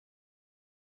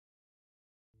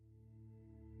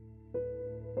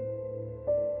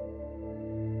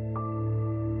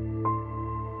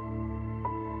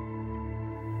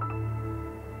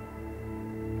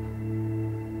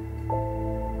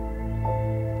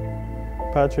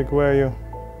Patrick, where are you?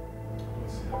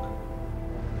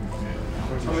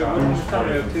 Which time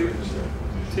do we have?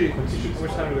 Two.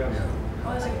 Which time do we have?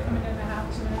 Oh, it's like coming in a half,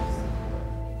 2 minutes.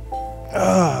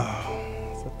 Ah,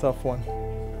 it's a tough one.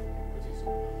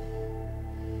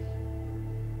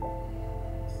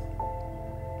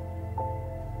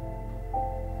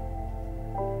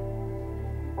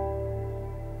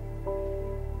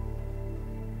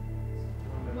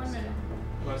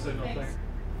 Thanks.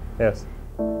 Yes.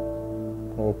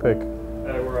 We'll pick.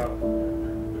 We're out.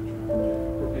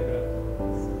 We're keeping it.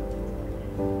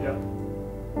 Yeah.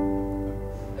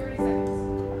 30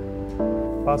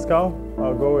 seconds. Pascal?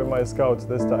 I'll go with my scouts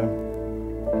this time.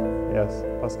 Yes,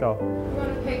 Pascal. We're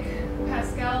going to pick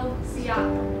Pascal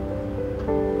Siakam.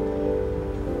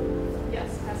 Yes,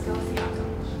 Pascal Siakam.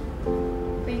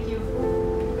 Thank you.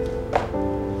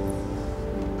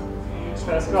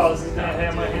 Pascal, this is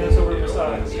Dan. My hand is over to the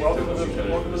side. Welcome to the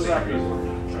Raptors.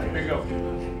 Here you go.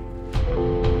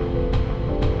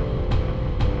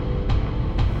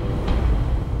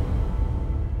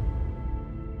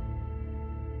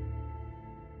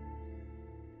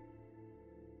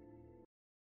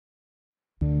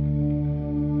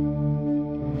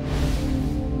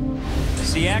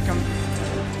 Siakam,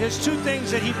 there's two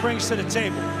things that he brings to the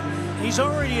table. He's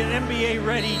already an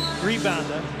NBA-ready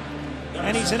rebounder,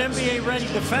 and he's an NBA-ready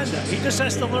defender. He just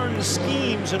has to learn the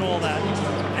schemes and all that,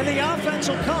 and the offense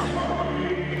will come.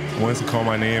 Once he called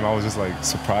my name, I was just like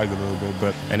surprised a little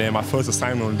bit. And then my first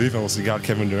assignment on defense was to get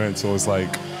Kevin Durant, so it's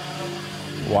like,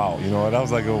 wow, you know, that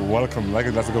was like a welcome,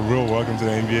 that's like a real welcome to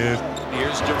the NBA.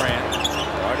 Here's Durant,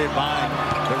 guarded by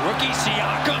the rookie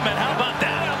Siakam, and how about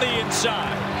that on the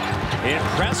inside?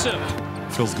 Impressive.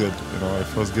 It feels good, you know, it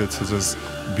feels good to just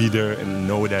be there and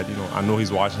know that, you know, I know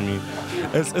he's watching me.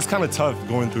 It's kind of tough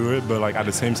going through it, but like at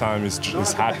the same time,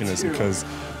 it's happiness because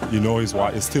you know he's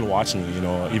still watching me, you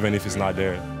know, even if he's not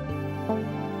there.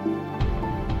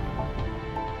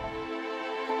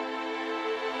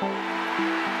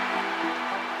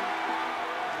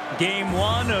 Game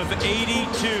 1 of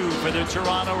 82 for the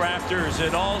Toronto Raptors.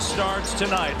 It all starts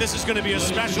tonight. This is going to be a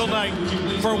special night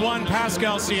for one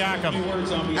Pascal Siakam.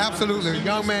 Absolutely. A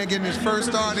young man getting his first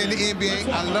start in the NBA.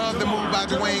 I love the move by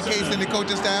Dwayne Case and the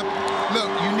coaching staff. Look,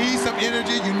 you need some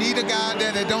energy. You need a guy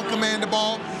there that don't command the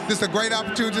ball. This is a great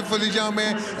opportunity for this young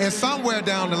man. And somewhere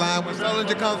down the line, when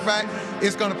Sullinger comes back,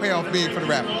 it's going to pay off big for the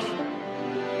Raptors.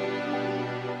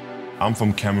 I'm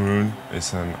from Cameroon.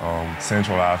 It's in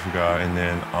Central Africa, and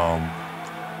then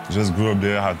just grew up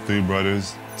there. I had 3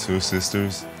 brothers, 2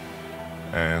 sisters,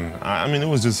 and I mean, it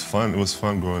was just fun. It was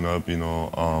fun growing up, you know,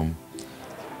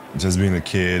 just being a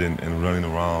kid and running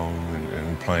around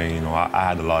and playing. You know, I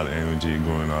had a lot of energy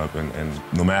growing up, and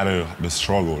no matter the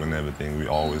struggle and everything, we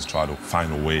always try to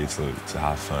find a way to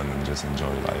have fun and just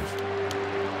enjoy life.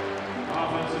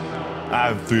 I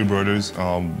have 3 brothers.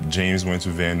 James went to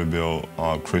Vanderbilt,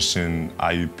 Christian,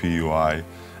 IUPUI,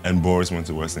 and Boris went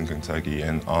to Western Kentucky.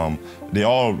 And they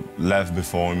all left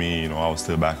before me. You know, I was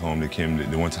still back home.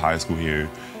 They went to high school here,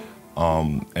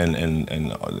 and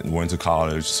went to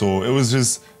college. So it's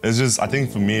just, I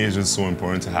think for me, it's just so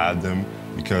important to have them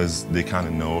because they kind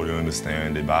of know, they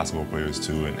understand, they're basketball players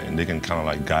too, and they can kind of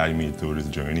like guide me through this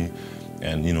journey.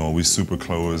 And, you know, we're super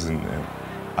close, and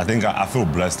I think I feel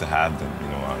blessed to have them, you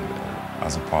know,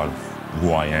 as a part of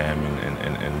who I am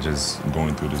and just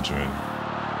going through this journey.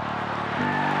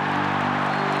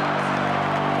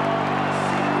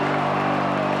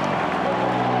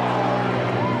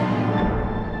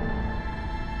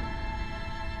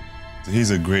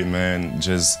 He's a great man,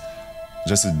 just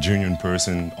a genuine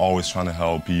person, always trying to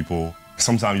help people.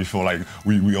 Sometimes you feel like,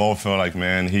 we all feel like,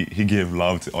 man, he gave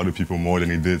love to other people more than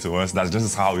he did to us. That's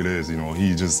just how it is, you know.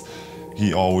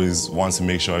 He always wants to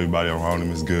make sure everybody around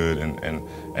him is good,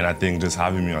 and I think just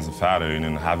having me as a father and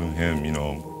then having him, you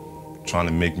know, trying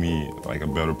to make me like a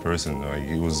better person, like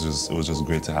it was just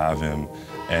great to have him,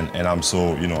 and I'm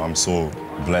so, you know, I'm so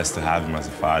blessed to have him as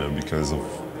a father because of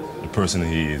the person that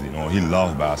he is. You know, he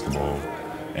loved basketball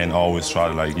and always try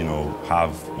to, like, you know,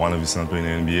 have one of his sons play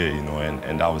in the NBA, you know,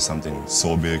 and that was something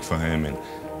so big for him, and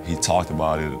he talked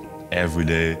about it every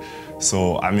day.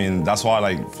 So, I mean, that's why,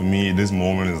 like, for me, this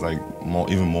moment is, like,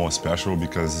 even more special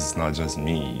because it's not just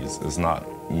me. It's not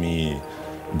me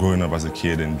growing up as a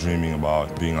kid and dreaming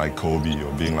about being like Kobe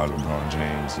or being like LeBron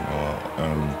James, you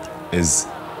know. It's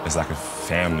like a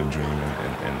family dream,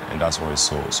 and that's why it's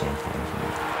so important for me.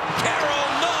 Carroll,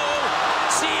 no!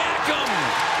 Siakam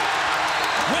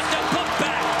with the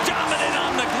putback, dominant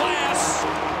on the glass.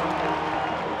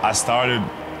 I started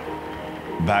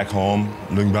back home,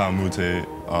 Lungba Mute.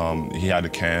 He had a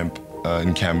camp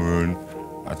in Cameroon.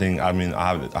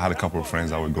 I had a couple of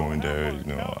friends that were going there. You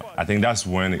know, I think that's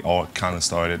when it all kind of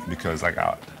started because like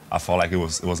I felt like it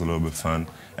was a little bit fun.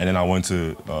 And then I went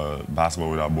to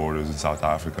Basketball Without Borders in South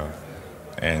Africa,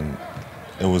 and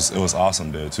it was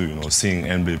awesome there too. You know, seeing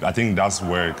NBA. I think that's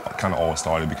where it kind of all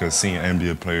started because seeing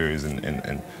NBA players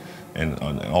and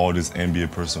all this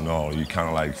NBA personnel, you kind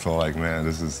of like felt like, man,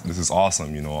 this is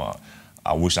awesome. You know,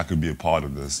 I wish I could be a part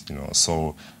of this. You know,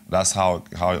 so that's how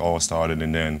it all started.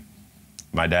 And then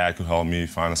my dad could help me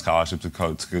find a scholarship to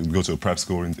go to a prep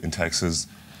school in Texas.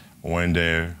 Went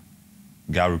there,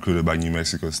 got recruited by New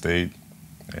Mexico State,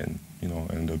 and you know,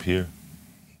 ended up here.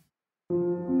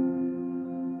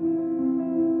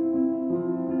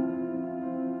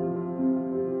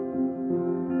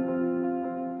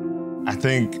 I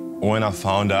think when I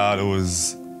found out,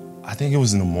 I think it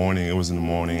was in the morning. It was in the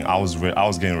morning. I was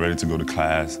getting ready to go to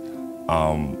class,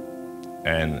 and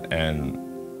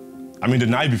I mean the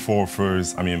night before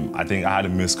first. I mean I think I had a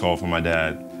missed call from my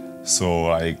dad, so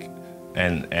like,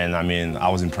 and I mean I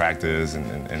was in practice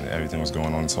and everything was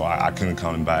going on, so I couldn't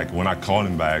call him back. When I called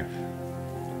him back,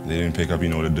 they didn't pick up. You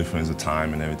know, the difference of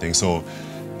time and everything. So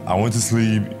I went to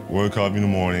sleep, woke up in the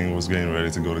morning, was getting ready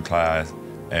to go to class,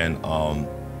 and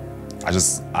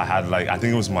I had like, I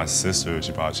think it was my sister,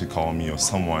 she called me or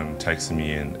someone texted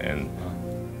me and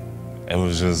it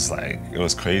was just like, it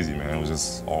was crazy, man. It was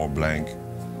just all blank.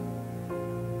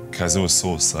 Cause it was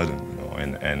so sudden, you know,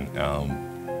 and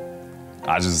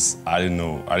I didn't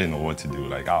know what to do.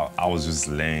 Like I was just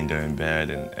laying there in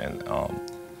bed and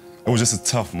it was just a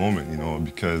tough moment, you know,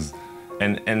 because,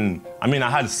 and I mean, I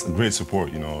had great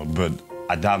support, you know, but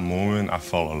at that moment, I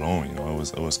felt alone, you know,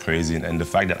 it was crazy. And the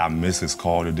fact that I missed his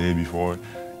call the day before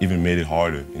even made it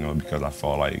harder, you know, because I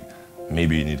felt like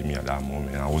maybe he needed me at that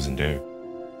moment and I wasn't there.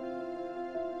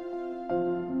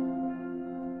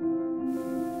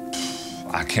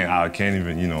 I can't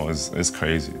even, you know, it's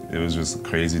crazy. It was just a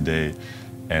crazy day.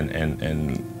 And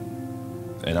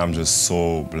I'm just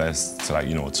so blessed to, like,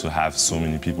 you know, to have so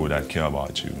many people that care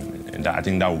about you. And I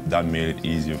think that made it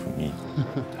easier for me.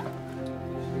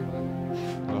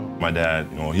 My dad,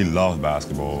 you know, he loved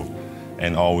basketball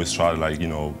and always tried to, like, you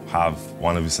know, have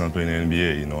one of his sons play in the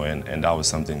NBA, you know, and that was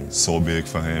something so big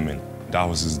for him, and that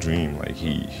was his dream. Like,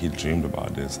 he dreamed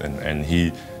about this, and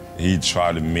he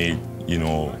tried to make, you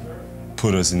know,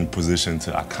 put us in a position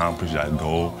to accomplish that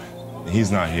goal.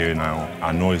 He's not here now.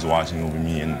 I know he's watching over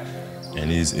me, and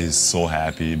he's so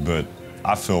happy, but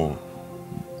I feel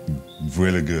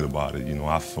really good about it, you know.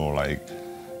 I feel like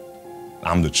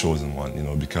I'm the chosen one, you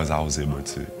know, because I was able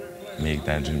to make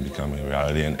that dream become a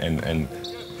reality. And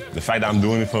the fact that I'm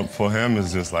doing it for him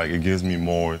is just like, it gives me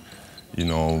more, you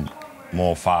know,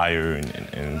 more fire,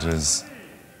 and just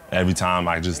every time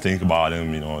I just think about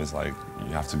him, you know, it's like,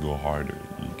 you have to go harder.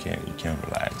 You can't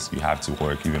relax. You have to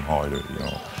work even harder, you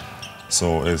know.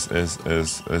 So it's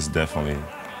definitely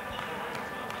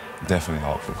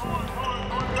helpful for me.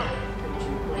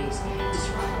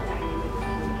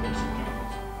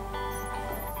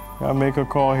 Gotta make a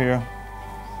call here.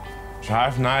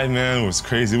 Draft night, man, it was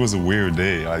crazy. It was a weird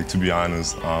day, like, to be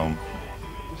honest. I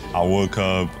woke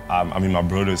up, I mean, my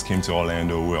brothers came to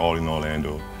Orlando. We're all in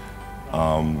Orlando.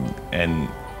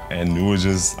 And it was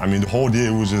just, I mean, the whole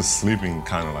day we was just sleeping,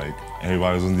 kind of like,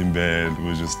 everybody was in bed, we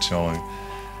were just chilling.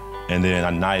 And then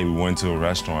at night we went to a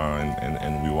restaurant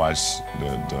and we watched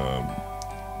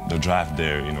the draft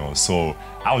there, you know. So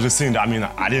I was just saying that, I mean,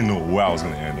 I didn't know where I was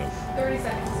gonna end up. 30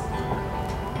 seconds.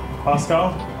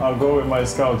 Pascal, I'll go with my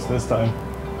scouts this time.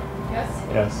 Yes?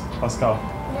 Yes, Pascal.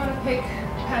 We want to pick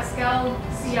Pascal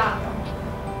Siakam.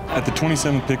 At the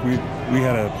 27th pick, we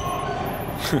had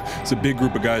it's a big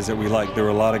group of guys that we liked. There were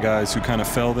a lot of guys who kind of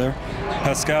fell there.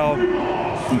 Pascal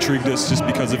intrigued us just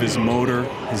because of his motor,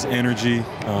 his energy,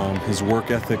 his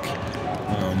work ethic.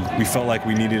 We felt like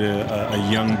we needed a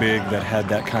young big that had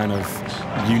that kind of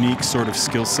unique sort of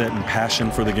skill set and passion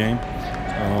for the game.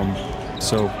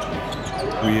 So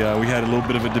we had a little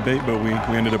bit of a debate, but we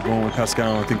ended up going with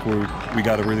Pascal, and I think we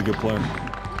got a really good player.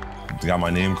 They got my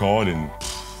name called, and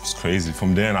it's crazy.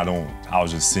 From then, I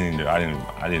was just sitting there. I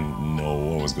didn't know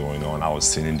what was going on. I was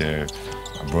sitting there.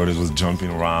 My brothers was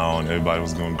jumping around. Everybody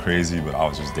was going crazy, but I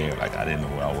was just there. Like, I didn't know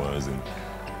where I was, and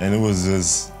it was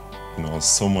just, you know,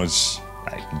 so much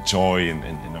like joy, and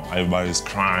you know, everybody was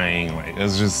crying. Like, it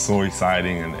was just so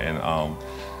exciting, and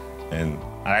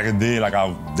like a day, like,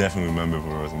 I'll definitely remember for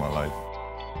the rest of my life.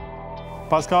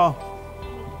 Pascal,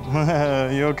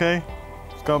 you okay?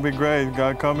 It's gonna be great. You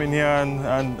gotta come in here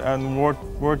and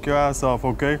work your ass off,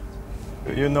 okay?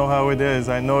 You know how it is.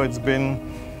 I know it's been,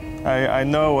 I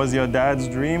know it was your dad's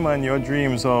dream and your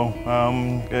dream, so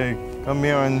hey, come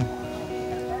here and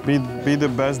be the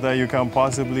best that you can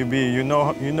possibly be. You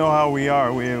know how we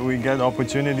are. We get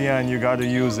opportunity and you got to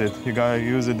use it. You got to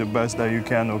use it the best that you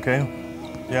can, okay?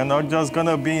 You're not just going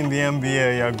to be in the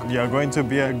NBA. You're going to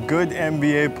be a good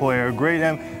NBA player,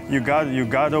 you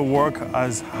got to work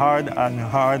as hard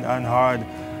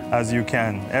as you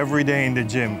can. Every day in the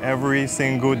gym, every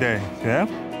single day, yeah?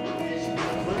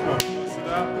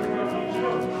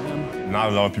 Not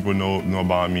a lot of people know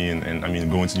about me, and I mean,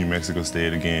 going to New Mexico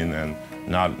State again, and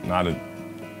not a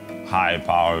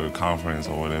high-power conference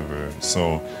or whatever.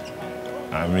 So,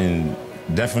 I mean,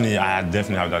 definitely have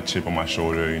that chip on my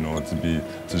shoulder, you know, to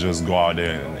just go out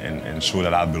there and show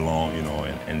that I belong, you know,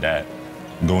 and that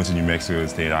going to New Mexico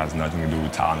State has nothing to do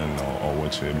with talent or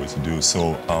what you're able to do.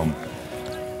 So,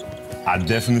 I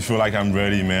definitely feel like I'm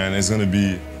ready, man. It's gonna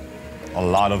be a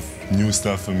lot of new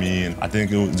stuff for me, and I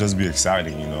think it'll just be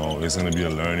exciting, you know. It's gonna be a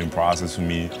learning process for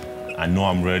me. I know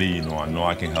I'm ready, you know, I know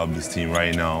I can help this team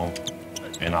right now,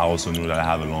 and I also know that I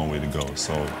have a long way to go,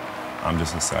 so I'm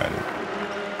just excited.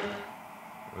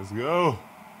 Let's go.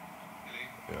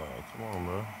 Yeah, come on,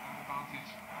 man.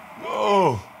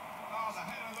 Whoa!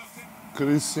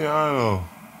 Cristiano.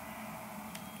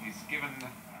 He's given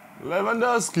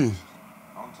Lewandowski.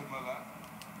 on to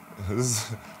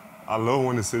I love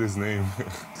when they say his name.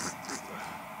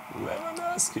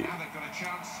 Lewandowski. Now they've got a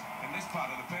chance in this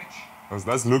part of the pitch.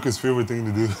 That's Lucas' favorite thing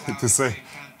to do, to say.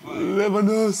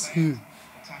 Lewandowski.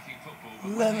 Attacking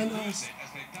football. Lewandowski.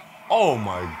 Oh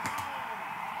my God.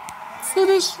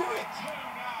 Finish it.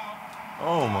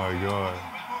 Oh my God.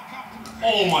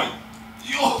 Oh my.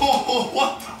 Yo,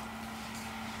 what?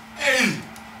 Hey.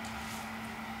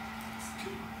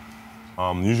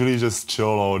 Usually just chill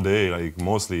all day, like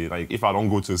mostly. Like if I don't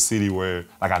go to a city where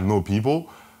like I know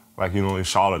people, like you know in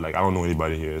Charlotte, like I don't know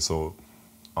anybody here, so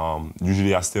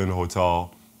usually I stay in the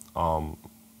hotel,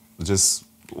 just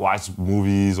watch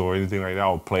movies or anything like that,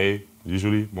 or play.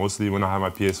 Usually, mostly when I have my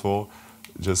PS4,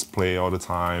 just play all the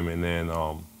time, and then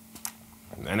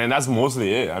that's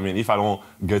mostly it. I mean, if I don't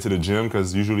get to the gym,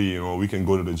 because usually you know we can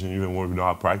go to the gym even when we don't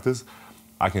have practice.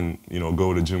 I can, you know,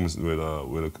 go to the gym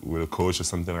with a coach or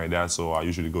something like that. So I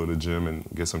usually go to the gym and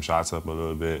get some shots up a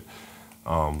little bit.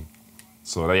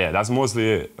 So yeah, that's mostly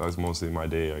it. That's mostly my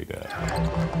day like that.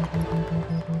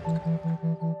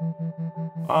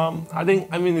 I think,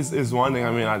 I mean, it's one thing.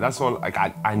 I mean, that's all. Like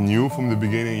I knew from the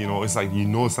beginning. You know, it's like you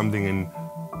know something, and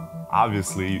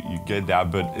obviously you get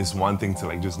that. But it's one thing to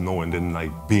like just know and then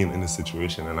like being in the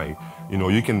situation and like. You know,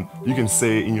 you can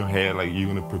say in your head like you're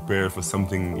gonna prepare for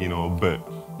something, you know, but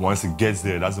once it gets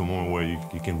there, that's the moment where you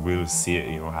can really see it,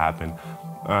 you know, happen.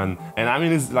 And I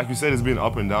mean, it's like you said, it's been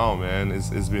up and down, man.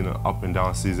 It's been an up and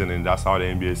down season, and that's how the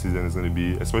NBA season is gonna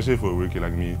be, especially for a rookie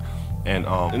like me. And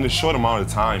in a short amount of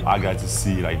time, I got to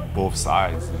see like both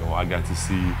sides. You know, I got to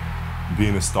see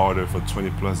being a starter for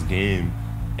 20+ games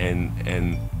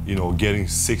and you know, getting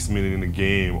 6 minutes in the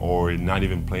game or not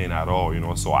even playing at all, you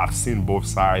know. So I've seen both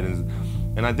sides,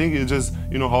 and I think it just,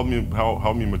 you know, helped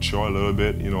me mature a little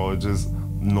bit, you know, just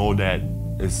know that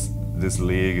this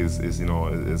league is you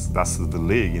know, that's the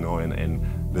league, you know, and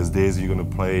there's days you're gonna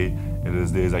play and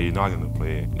there's days that you're not gonna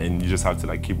play, and you just have to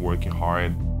like keep working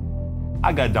hard.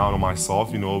 I got down on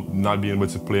myself, you know, not being able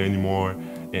to play anymore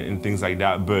and things like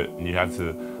that, but you have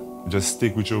to just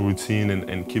stick with your routine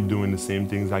and keep doing the same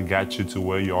things that got you to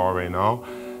where you are right now.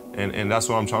 And that's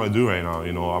what I'm trying to do right now.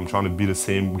 You know, I'm trying to be the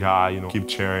same guy, you know, keep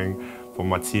cheering for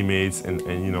my teammates and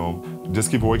you know,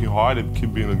 just keep working hard and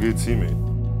keep being a good teammate.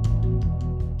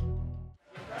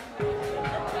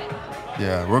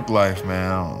 Yeah, work life,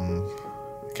 man.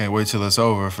 Can't wait till it's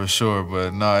over for sure.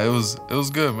 But no, it was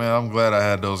good, man. I'm glad I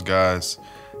had those guys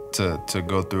to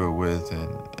go through it with,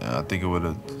 and I think it would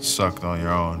have sucked on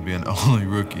your own being the only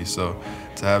rookie. So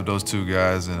to have those two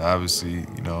guys, and obviously,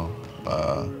 you know,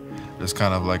 there's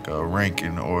kind of like a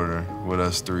ranking order with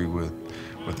us three, with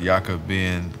Jakob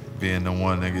being the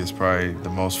one that gets probably the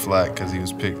most flack because he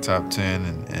was picked top 10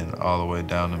 and all the way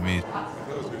down to me.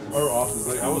 Our offense,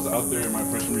 like I was out there in my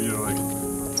freshman year, like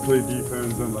play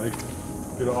defense and like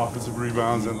get offensive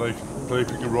rebounds and like play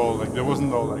pick and roll. Like there wasn't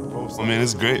no like post. I mean,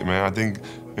 it's great, man. I think,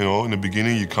 you know, in the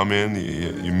beginning you come in,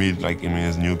 you meet like, I mean,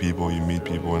 there's new people, you meet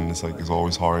people, and it's like it's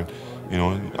always hard. You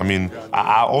know, I mean,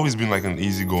 I've always been like an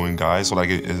easygoing guy, so like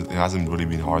it hasn't really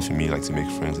been hard for me like to make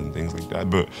friends and things like that.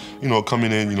 But you know,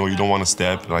 coming in, you know, you don't want to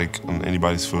step like on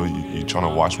anybody's foot. You're trying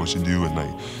to watch what you do and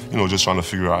like, you know, just trying to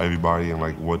figure out everybody and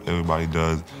like what everybody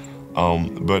does.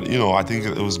 But you know, I think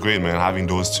it was great, man, having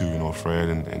those two, you know, Fred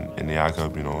and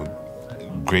Jakob, you know,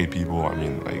 great people. I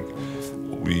mean, like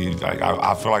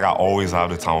I feel like I always have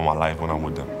the time of my life when I'm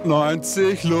with them.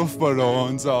 90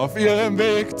 Luftballons auf ihrem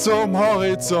Weg zum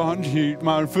Horizont hielt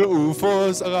man für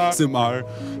UFOs maximal.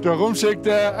 Darum schickt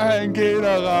ein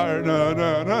General. Na,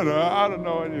 na, na, na. I don't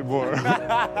know anymore.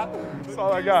 That's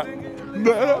all I got.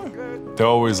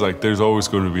 There's always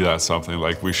going to be that something.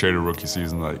 Like we shared a rookie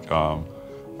season. Like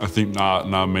I think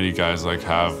not many guys like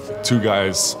have two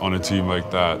guys on a team like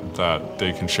that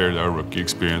they can share their rookie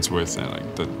experience with and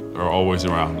like that are always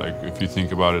around. Like if you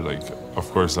think about it, like of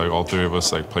course like all three of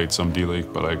us like played some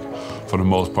D-League, but like for the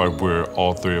most part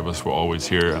all three of us were always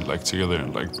here and like together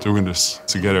and like doing this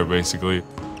together basically.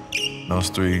 Those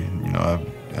three,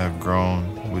 have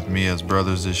grown with me as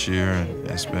brothers this year, and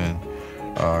it's been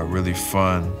really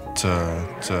fun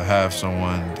to have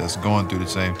someone that's going through the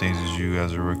same things as you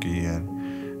as a rookie,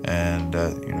 and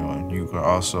that you can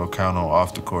also count on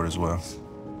off the court as well.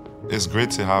 It's great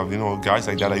to have guys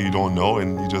like that you don't know,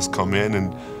 and you just come in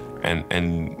and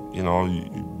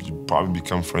you probably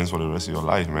become friends for the rest of your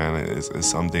life, man. It's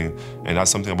something, and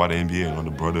that's something about the NBA,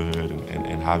 the brotherhood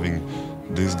and having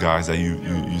these guys that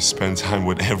you spend time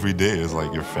with every day is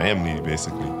like your family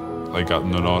basically. Like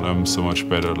gotten to know them so much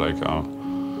better. Like I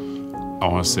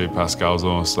want to say Pascal's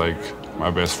almost like my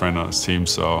best friend on his team,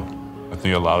 so I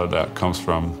think a lot of that comes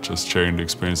from just sharing the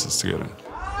experiences together.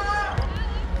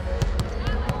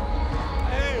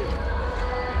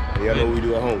 Y'all know what we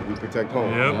do at home. We protect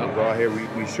home. Yep. We go out here,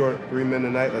 we short 3 men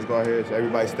tonight. Let's go out here. So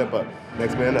everybody step up.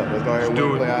 Next man up. Let's go out here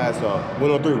and play our ass off.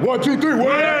 1 on 3. 1, 2, 3,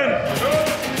 win!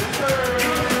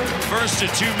 First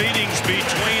of two meetings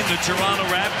between the Toronto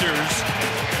Raptors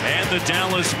and the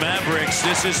Dallas Mavericks.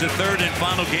 This is the third and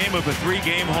final game of a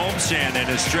 3-game homestand and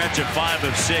a stretch of 5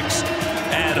 of 6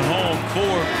 at home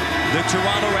for the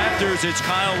Toronto Raptors. It's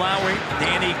Kyle Lowry,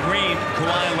 Danny Green,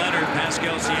 Kawhi Leonard,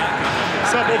 Pascal Siakam.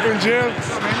 What's up, open gym?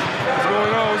 What's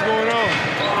going on? What's going on?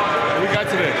 What we got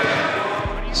today?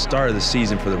 Start of the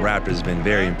season for the Raptors has been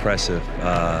very impressive.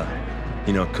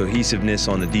 Cohesiveness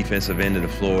on the defensive end of the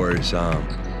floor is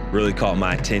really caught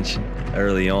my attention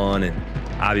early on, and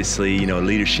obviously,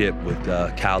 leadership with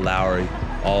Kyle Lowry,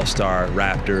 all-star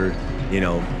Raptor,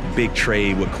 big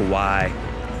trade with Kawhi,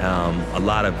 a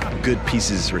lot of good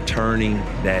pieces returning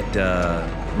that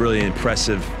really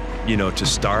impressive, to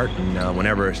start. And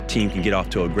whenever a team can get off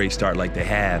to a great start like they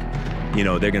have,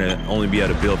 they're going to only be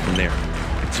able to build from there.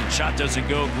 Shot doesn't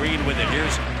go. Green with it.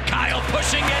 Here's Kyle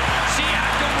pushing it.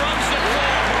 Siakam runs the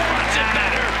floor. Runs it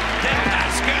better than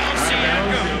Pascal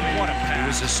Siakam. What a pass. He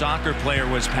was a soccer player,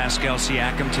 was Pascal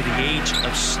Siakam, to the age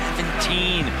of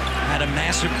 17. Had a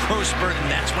massive growth spurt,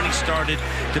 and that's when he started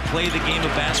to play the game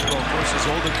of basketball. Of course, his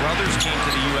older brothers came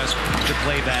to the U.S. to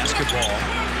play basketball.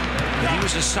 But he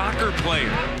was a soccer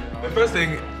player. The first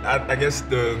thing, I guess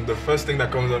the first thing that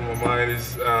comes on my mind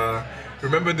is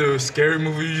remember the scary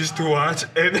movie you used to watch?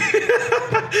 And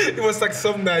it was like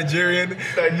some Nigerian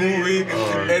movie,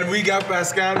 and we got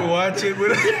Pascal to watch it.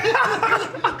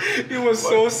 He was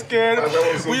so scared.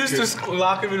 We used to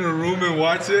lock him in a room and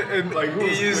watch it, and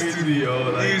he used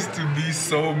to be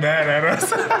so mad at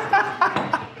us.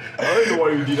 I don't know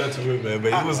why you did that to him, man.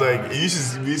 But he was like, he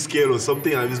used to be scared or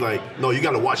something. And he was like, no, you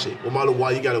gotta watch it. No matter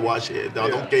what, you gotta watch it. I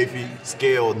don't care if he's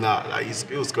scared or not. Like,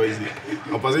 it was crazy.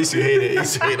 I used to hate it. He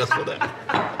used to hate us for that.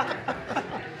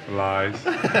 Lies.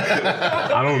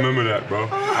 I don't remember that, bro.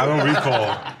 I don't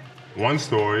recall one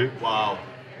story. Wow.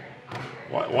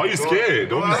 Why are you scared?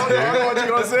 Don't be scared. I don't know what you're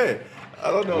gonna say. I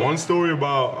don't know. One story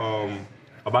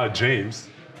about James.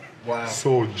 Wow.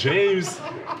 So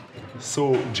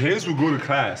James would go to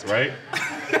class, right?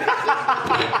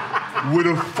 With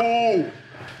a full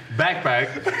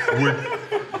backpack with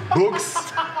books,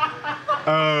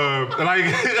 like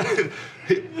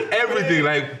everything,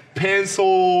 like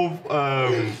pencil,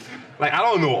 like I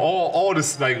don't know, all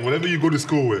this, like whatever you go to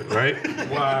school with, right?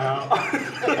 Wow.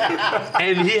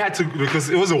 And he had to, because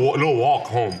it was a little walk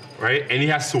home, right? And he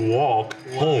has to walk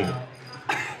home.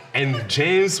 And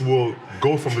James will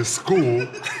go from the school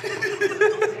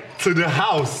to the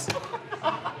house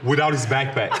without his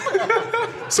backpack.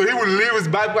 So he would leave his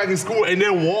backpack in school and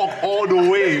then walk all the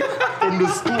way from the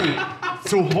school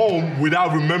to home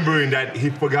without remembering that he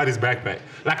forgot his backpack.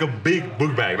 Like a big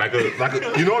book bag, like a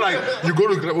you go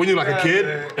to, when you're like a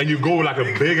kid and you go with like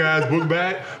a big ass book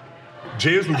bag,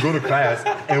 James would go to class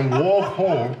and walk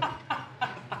home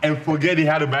and forget he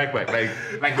had a backpack.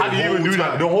 Like how do you even do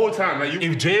that? The whole time. Like,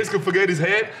 if James could forget his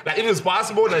head, like if it's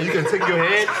possible that you can take your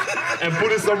head and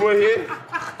put it somewhere here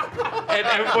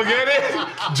and forget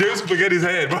it, James would forget his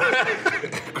head.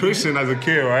 Christian as a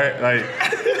kid, right? Like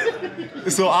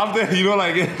So after, you know,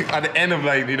 like at the end of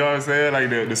like, you know what I'm saying, like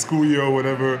the school year or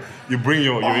whatever, you bring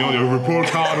your report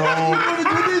card home.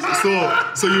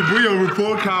 So you bring your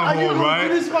report card home,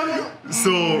 right?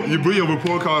 So you bring your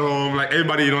report card home, like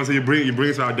everybody, you know what I'm saying, you bring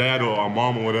it to our dad or our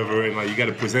mom or whatever, and like you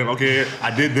gotta present, okay,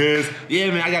 I did this, yeah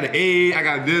man, I got an A, I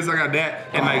got this, I got that.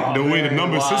 And like the way the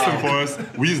number system for us,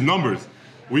 we use numbers.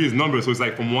 So it's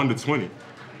like from 1 to 20.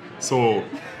 So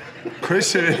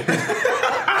Christian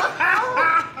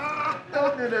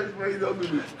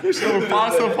Christian would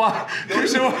falsify.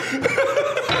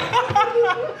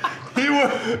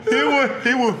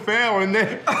 He would fail and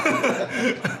then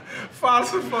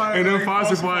falsify. And then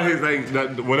falsify his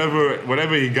like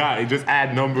whatever he got. He just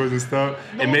add numbers and stuff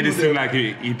and made it seem like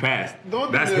he passed.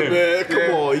 That's him. Man.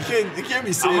 Come on, you can't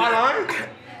be saying. Am I lying?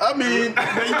 I mean,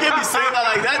 man, you can't be saying that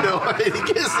like that though. You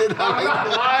can't say that like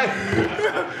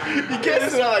that. You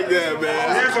can't say that like that,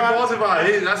 man. Here's a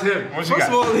falsify. That's him. First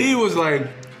of all, he was like,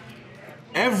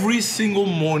 every single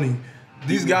morning,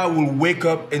 this guy will wake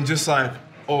up and just like,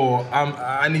 oh,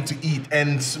 I need to eat,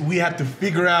 and we had to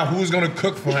figure out who's gonna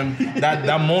cook for him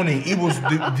that morning. It was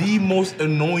the most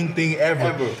annoying thing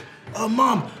ever.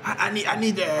 Mom, I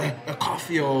need a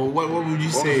coffee or what would you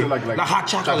say? Like hot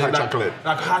chocolate.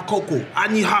 Like hot cocoa. I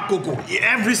need hot cocoa.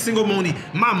 Every single morning.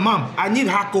 Mom, I need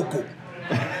hot cocoa.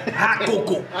 Hot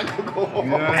cocoa.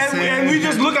 And we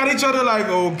just look at each other like,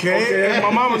 okay. And my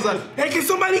mom was like, hey, can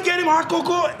somebody get him hot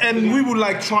cocoa? And we would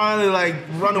like trying to like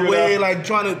run away, like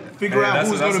trying to figure out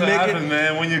who's gonna make it.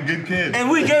 Man, when you're a good kid. And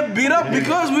we get beat up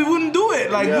because we wouldn't do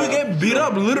it. Like we get beat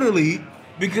up literally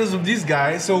because of this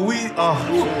guy. So we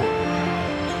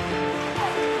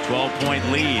 12-point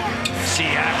lead.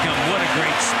 Siakam, what a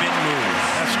great spin move.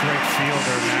 That's great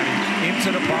fielder, Matty.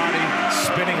 Into the body,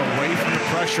 spinning away from the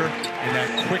pressure, and that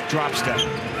quick drop step.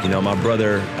 You know, my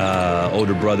brother,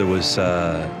 older brother,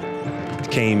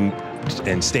 came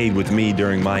and stayed with me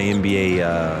during my NBA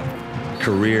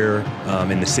career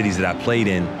in the cities that I played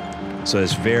in. So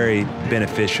it's very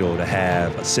beneficial to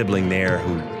have a sibling there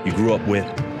who you grew up with,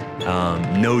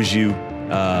 knows you,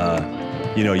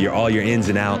 you know, all your ins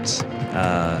and outs.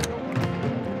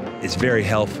 It's very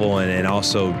helpful and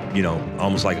also, you know,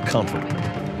 almost like a comfort.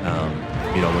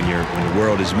 You know, when the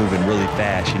world is moving really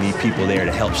fast, you need people there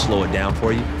to help slow it down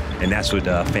for you, and that's what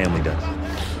family does.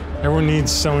 Everyone needs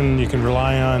someone you can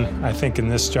rely on. I think in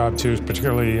this job too,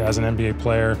 particularly as an NBA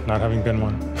player, not having been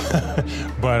one.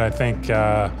 But I think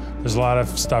there's a lot of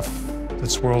stuff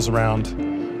that swirls around.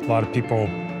 A lot of people,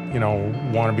 you know,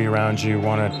 want to be around you,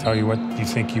 want to tell you what you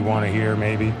think you want to hear,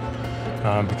 maybe,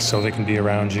 so they can be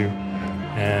around you.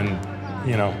 And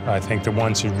you know, I think the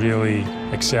ones who really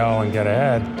excel and get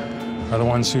ahead are the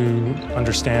ones who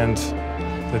understand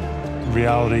that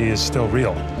reality is still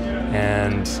real.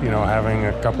 And, you know, having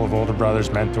a couple of older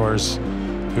brothers, mentors,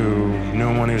 who knew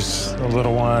him when he was a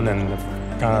little one and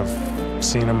kind of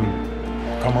seen him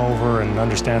come over and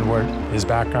understand what his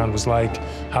background was like,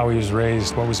 how he was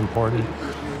raised, what was important,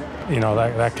 you know,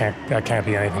 that can't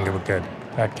be anything but good.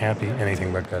 That can't be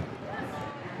anything but good.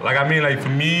 Like, I mean, like, for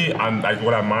me, I'm like,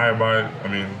 what I admire about it, I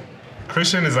mean,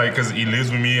 Christian is like, because he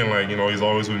lives with me and like, you know, he's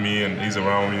always with me and he's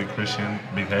around me, Christian,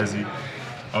 Big Hezzy.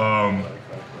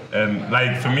 And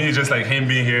like, for me, just like him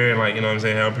being here and like, you know what I'm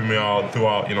saying, helping me out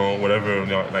throughout, you know, whatever, you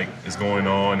know, like is going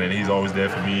on, and he's always there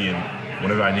for me, and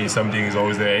whenever I need something, he's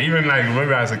always there. Even like,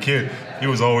 remember as a kid, he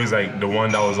was always like the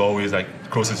one that was always like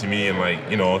closest to me, and like,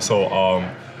 you know, so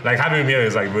like having him here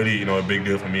is like really, you know, a big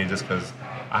deal for me, just because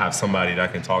I have somebody that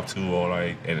I can talk to, or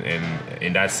like, and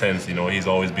in that sense, you know, he's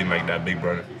always been like that big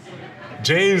brother.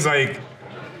 James, like,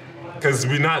 because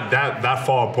we're not that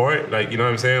far apart, like, you know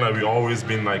what I'm saying? Like, we always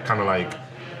been like, kind of like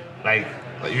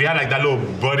we had like that little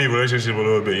buddy relationship a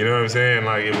little bit, you know what I'm saying?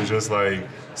 Like, it was just like,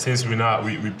 since we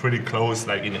pretty close,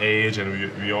 like in age, and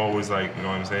we always like, you know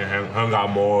what I'm saying, hung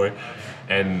out more.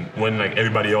 And when like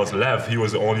everybody else left, he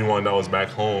was the only one that was back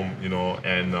home, you know,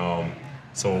 and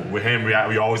so with him,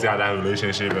 we always had that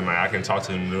relationship, and like I can talk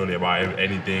to him literally about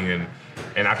anything,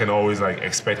 and I can always like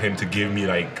expect him to give me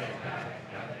like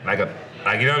you know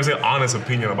what I'm saying, honest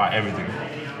opinion about everything.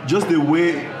 Just the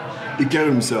way he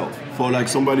carried himself for like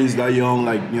somebody is that young,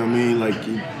 like, you know what I mean, like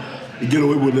he get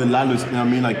away with a lot of, you know what I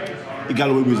mean, like he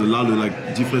got away with a lot of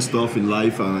like different stuff in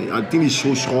life, and I think he's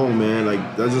so strong, man.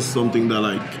 Like that's just something that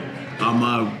like I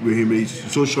admire with him.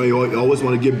 He's so strong. He always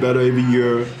want to get better every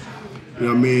year. You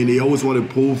know what I mean? He always want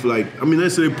to prove, like, I mean,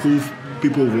 let's say prove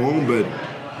people wrong, but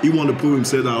he want to prove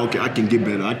himself that, okay, I can get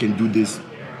better, I can do this.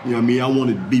 You know what I mean? I want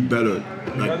to be better,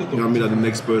 like, you know what I mean, like the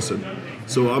next person.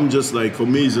 So I'm just like, for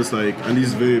me, it's just like, and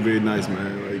he's very, very nice,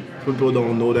 man. Like, people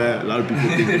don't know that. A lot of people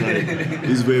think like,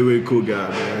 he's a very, very cool guy,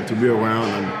 man, to be around.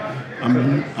 And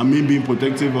I mean being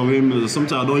protective of him.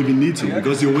 Sometimes I don't even need to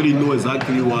because you already know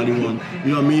exactly what he wants.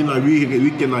 You know what I mean? Like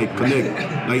we can like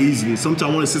connect like easily.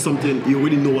 Sometimes I want to say something, you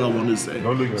already know what I want to say.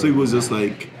 So it was just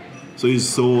like, so he's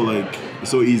so like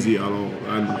so easy at all.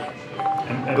 And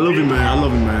I love him, man. I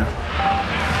love him, man.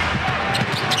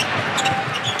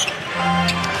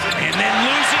 And then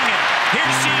losing it.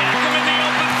 Here's Siakam in the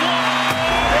open floor.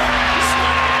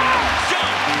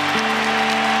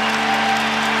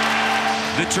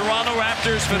 The Toronto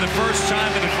Raptors, for the first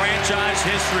time in the franchise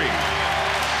history,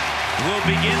 will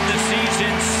begin the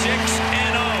season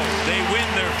 6-0. They win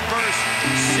their first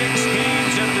 6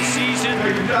 games of the season.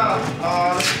 Good job.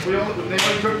 They only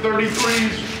took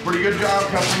 33s. Pretty good job.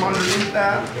 Kept them underneath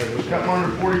that. Kept them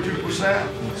under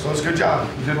 42%. So it's a good job.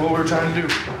 We did what we were trying to do.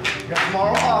 Got them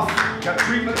all off. Got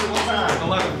treatments at what time?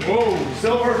 11. Whoa.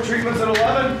 Silver treatments at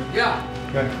 11? Yeah.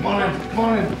 Okay, come on in. Come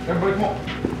on in. Everybody come on.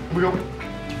 Here we go.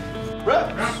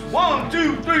 Reps. 1,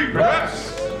 2, 3,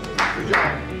 reps. Good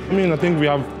job. I mean, I think we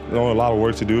have a lot of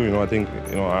work to do. I think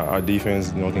our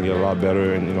defense can get a lot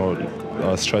better, and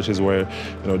stretches where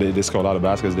they score a lot of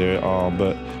baskets there.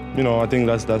 But I think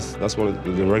that's what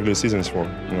the regular season is for.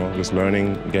 Just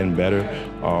learning, getting better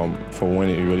for when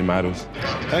it really matters.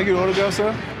 Thank you, autograph,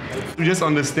 sir. We just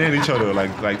understand each other.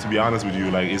 Like to be honest with you,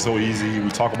 like it's so easy. We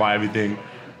talk about everything.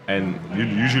 And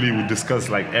usually we discuss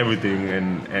like everything,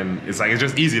 and it's like it's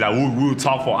just easy. Like we'll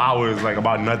talk for hours like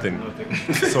about nothing.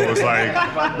 So it's like,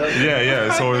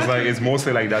 yeah. So it's like it's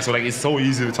mostly like that. So like it's so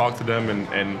easy to talk to them,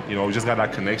 and we just got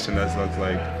that connection that's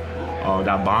like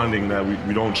that bonding that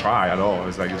we don't try at all.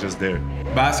 It's like it's just there.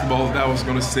 Basketball, I was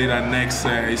gonna say that next.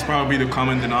 It's probably the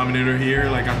common denominator here.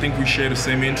 Like I think we share the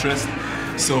same interest,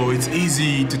 so it's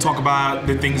easy to talk about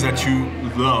the things that you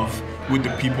love with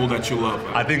the people that you love.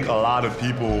 I think a lot of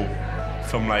people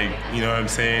from like, what I'm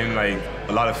saying, like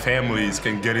a lot of families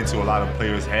can get into a lot of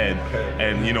players' head,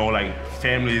 and like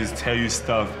families tell you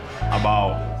stuff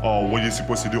about what you're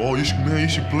supposed to do. Oh, you should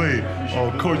play.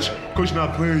 Oh, coach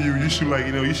not playing you. You should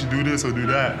you should do this or do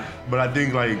that. But I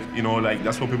think like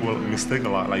that's what people mistake a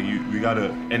lot. Like we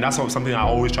gotta, and that's something I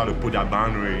always try to put that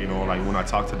boundary. Like when I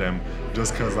talk to them,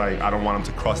 just because like I don't want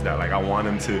them to cross that. Like I want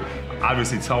them to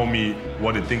obviously tell me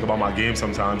what to think about my game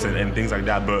sometimes and things like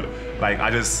that. But like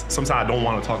sometimes I don't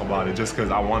want to talk about it just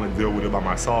because I want to deal with it by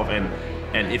myself.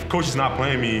 And if coach is not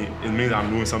playing me, it means I'm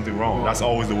doing something wrong. That's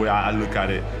always the way I look at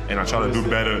it, and I try to do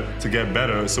better to get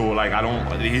better. So like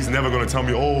he's never gonna tell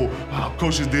me, oh,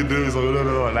 coaches did this or blah,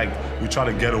 blah, blah. Like we try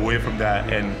to get away from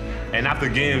that. And after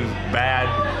games, bad,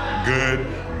 good,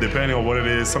 depending on what it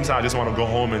is, sometimes I just want to go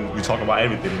home and we talk about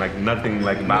everything, like nothing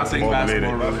like basketball related.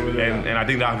 And I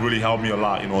think that really helped me a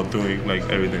lot, doing like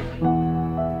everything.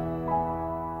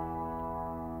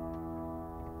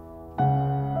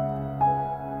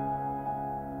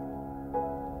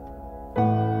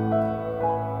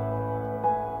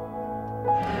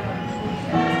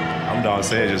 I'm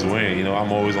downstairs just win,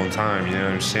 I'm always on time, you know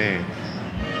what I'm saying?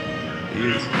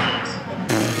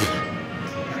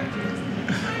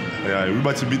 Yeah,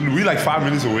 we like 5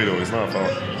 minutes away though, it's not far.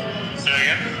 Say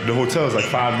again? The hotel is like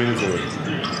 5 minutes away.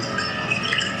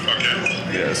 Okay.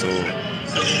 Yeah, so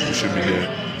we should be there.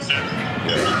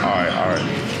 Yeah, all right.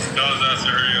 Tell us that,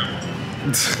 hurry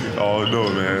up. Oh no,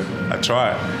 man, I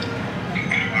tried.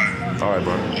 All right,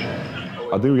 bro.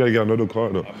 I think we gotta get another car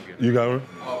though. You got one?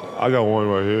 I got one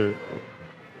right here.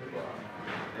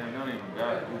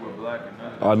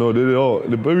 I know, they all.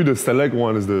 Maybe the select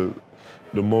one is the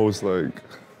most like.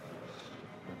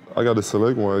 I got the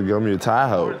select one. Got me a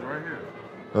Tahoe. It's right here.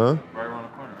 Huh? Right around the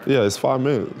corner. Yeah, it's 5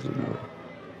 minutes.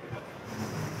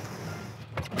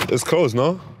 It's close,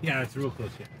 no? Yeah, it's real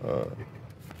close.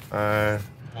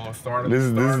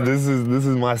 This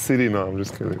is my city. No, I'm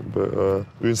just kidding. But we're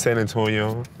in San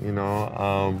Antonio, and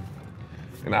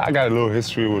I got a little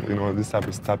history with this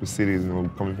type of cities.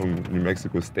 Coming from New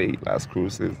Mexico State, Las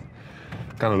Cruces,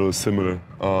 kind of a little similar.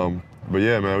 But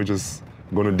yeah, man, we just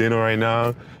going to dinner right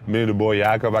now. Me and the boy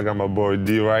Jakob, I got my boy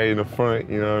D right in the front.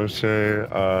 You know what I'm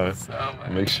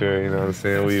saying? Make sure, what I'm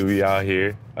saying, we out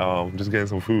here. Just getting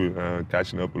some food,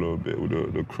 catching up a little bit with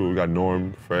the crew. We got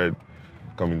Norm, Fred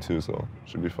coming too, so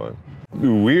should be fun. It'd be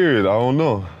weird, I don't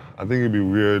know. I think it'd be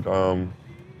weird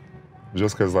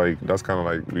just cause like that's kind of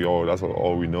like that's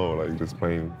all we know, like just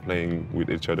playing with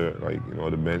each other, like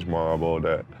the bench mob, all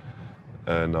that.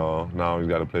 And now we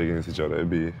got to play against each other. It'd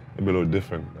be a little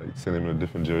different, like seeing him in a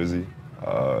different jersey.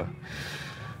 I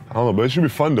don't know, but it should be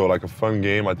fun though, like a fun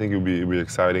game. I think it'll be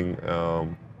exciting.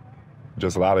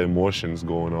 Just a lot of emotions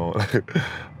going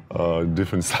on,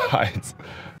 different sides.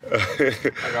 I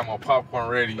got my popcorn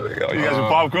ready. You got your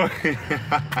popcorn?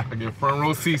 I get front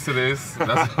row seats to this.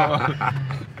 That's all.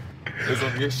 It's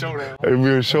gonna be a showdown. It'll be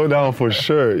a showdown for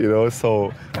sure, you know.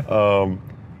 So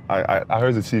I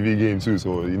heard the TV game too,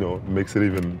 so you know, makes it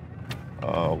even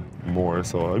more.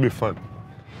 So it'll be fun.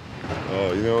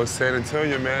 You know, San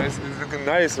Antonio, man, it's looking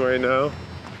nice right now.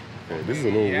 Yeah, this is a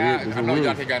little weird. This I is know weird.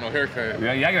 y'all ain't got no haircut.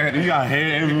 Yeah, you got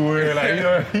hair everywhere. Like, you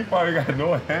know, he probably got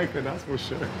no haircut, that's for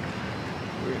sure.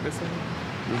 Wait, this is an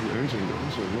engine,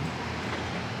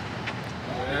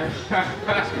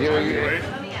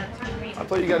 I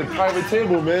thought you got a private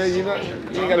table, man. You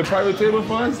ain't got a private table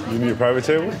for us? You need a private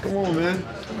table? Come on, man.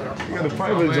 You got a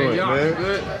private joint, man.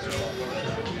 Good.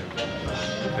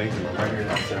 Thank you.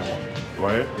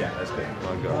 Right? Yeah, that's good.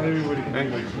 Oh my God. Thank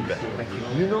you.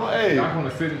 You know, hey. I want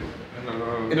to sit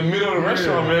in the middle of the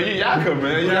restaurant, man. You yakka,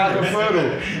 man. You yakka fuddle.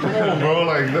 Come on, bro.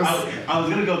 Like, I was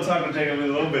gonna go talk to Jacob in a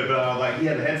little bit, but I was like, he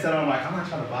had the headset on. I'm like, I'm not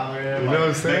trying to bother him. You know what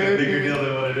I'm saying? Make a bigger deal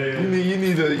than what it is. You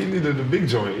need the big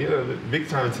joint. Yeah, the big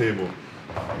time table.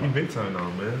 You big time now,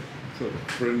 man.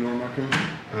 Fred and Norma coming?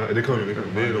 They coming. They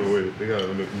don't wait. They got to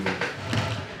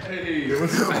Hey,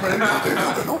 what's up, friend?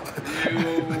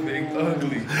 Big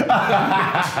ugly.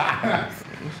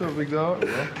 What's up, big dog?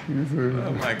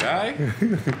 Oh, my guy.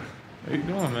 How you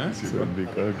doing, man? What's up, big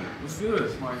ugly? What's good?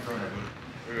 It's my friend.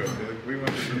 We went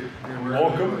to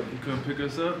Welcome. You couldn't pick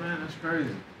us up, man? That's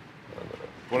crazy.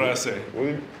 What did I say?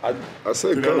 I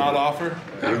said Did I not offer?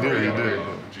 You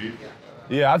did.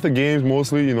 Yeah, after games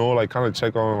mostly, you know, like kind of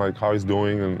check on like how he's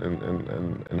doing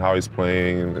and how he's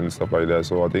playing and stuff like that.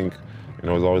 So I think, you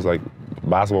know, it's always like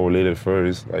basketball related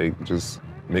first, like just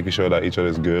making sure that each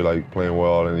other's good, like playing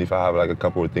well. And if I have like a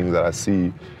couple of things that I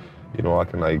see, you know, I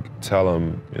can like tell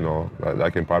him, you know, that I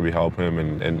can probably help him,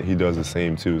 and he does the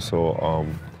same too. So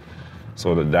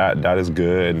that is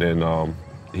good. And then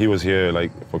he was here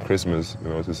like for Christmas, you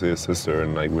know, to see his sister,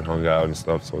 and like we hung out and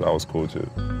stuff. So that was cool too.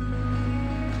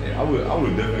 Yeah, I would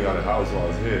have definitely got a house while I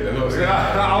was here. You know what I'm saying? I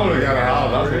would have got a house,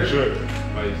 that's for sure.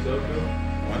 By yourself, though?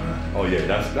 Why not? Oh yeah,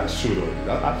 that's true though.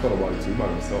 I thought about it too by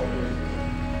myself. Man.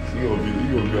 You gonna be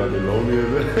like the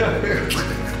loneliest.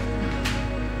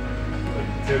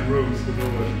 10 rooms to go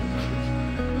with.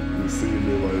 You see you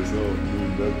there by yourself,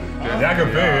 doing nothing. Yeah, I can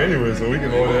pay anyway, so we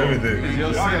can order everything. It's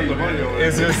your city, man.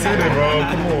 It's your city, bro.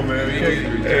 Come on, man.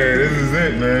 Hey, this is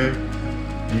it, man.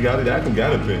 You got it. I can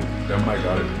gotta pay. That might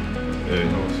got it.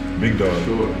 Yeah, big dog.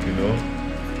 Sure. You know,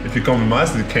 if you come to my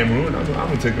city, Cameroon, I'm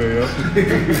gonna take care of you.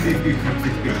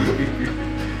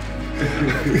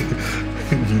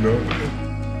 You know.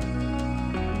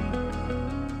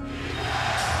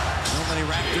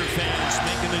 Raptor fans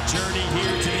making the journey here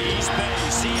to the East Bay.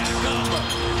 Siakam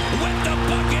with the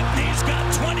bucket. He's got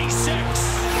 26.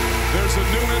 There's a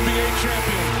new NBA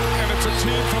champion, and it's a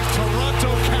team from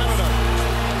Toronto, Canada.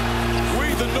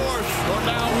 We, the North, are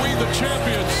now we, the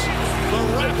champions. The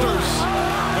Raptors,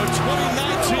 the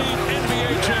 2019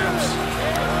 NBA champs.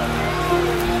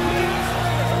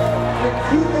 The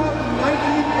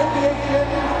 2019 NBA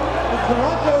champions, the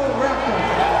Toronto Raptors.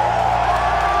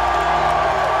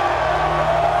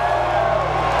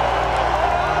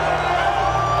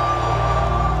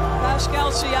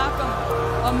 Pascal Siakam,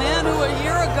 a man who a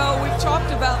year ago we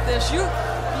talked about this. You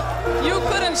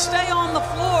couldn't stay on the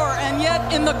floor, and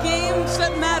yet in the games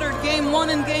that mattered, game 1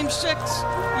 and game 6,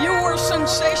 you were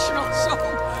sensational. So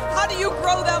how do you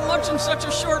grow that much in such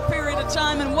a short period of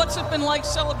time, and what's it been like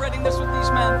celebrating this with these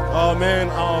men? Oh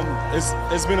man,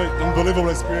 it's been an unbelievable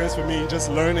experience for me, just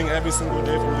learning every single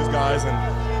day from these guys, and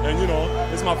you know,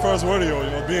 it's my first rodeo, you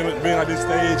know, being at this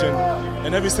stage,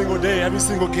 and every single day, every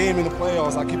single game in the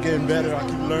playoffs, I keep getting better, I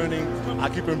keep learning, I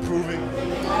keep improving.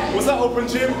 What's up, Open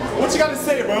Gym? What you got to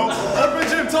say, bro? Open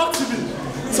Gym, talk to me.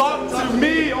 Talk to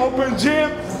me, Open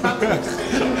Gym.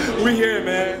 We here,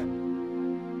 man.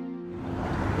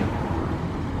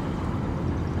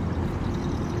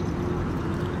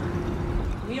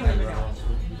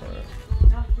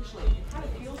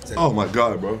 Oh my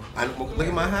God, bro. Look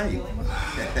at my height.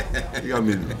 You got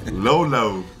me low.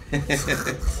 You're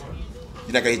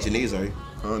not gonna hit your knees, are you?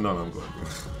 No, I'm good.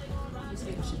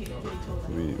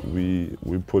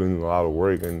 We put in a lot of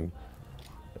work, and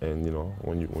you know,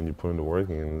 when you put in the work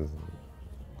in,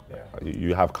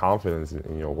 you have confidence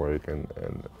in your work, and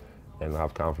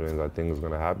have confidence that things are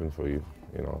gonna happen for you,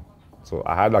 you know. So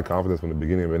I had that confidence from the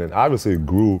beginning, but then obviously it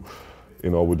grew, you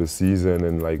know, with the season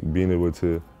and like being able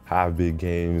to have big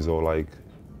games, or like,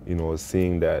 you know,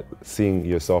 seeing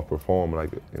yourself perform,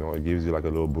 like, you know, it gives you like a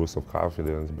little boost of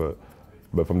confidence. But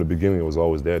from the beginning, it was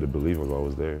always there. The belief was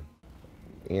always there.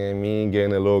 You know what I mean?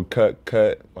 Getting a little cut.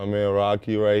 My man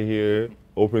Rocky right here,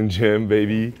 Open Gym,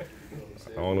 baby.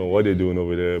 I don't know what they're doing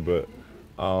over there, but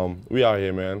we out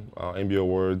here, man. NBA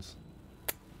awards.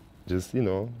 just, you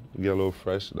know, get a little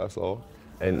fresh, that's all.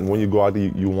 And when you go out there,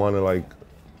 you want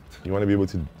to be able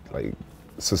to, like,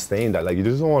 sustain that. Like, you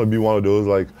just don't want to be one of those,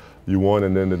 like, you won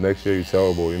and then the next year you're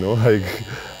terrible, you know? Like,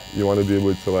 you want to be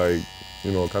able to, like,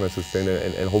 you know, kind of sustain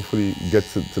it and hopefully get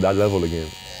to that level again.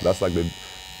 That's like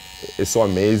it's so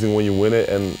amazing when you win it,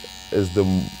 and it's the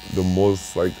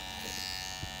most, like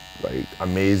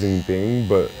amazing thing,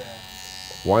 but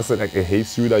once it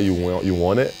hits you that you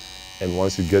won it, and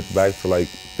once you get back to, like,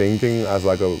 thinking as,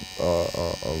 like, a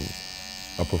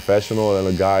professional and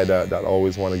a guy that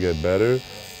always want to get better,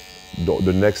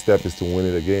 the next step is to win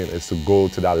it again. It's to go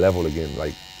to that level again,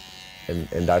 like,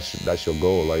 and that's your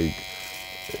goal. Like,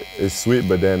 it's sweet,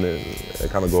 but then it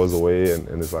kind of goes away, and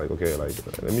it's like, okay, like,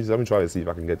 let me try to see if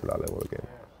I can get to that level again.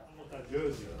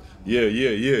 Yeah. Yeah.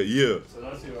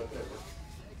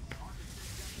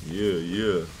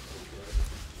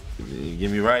 Get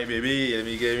me right, baby. Let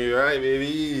me get me right,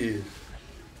 baby.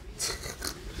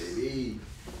 Baby.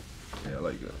 Yeah, I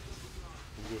like that.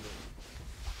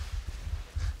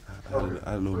 I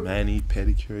had a little mani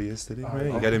pedicure yesterday,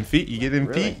 man. You got them feet? You get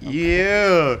them feet?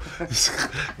 Yeah.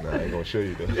 Nah, I ain't gonna show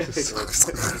you though.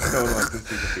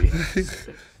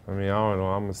 I mean, I don't know.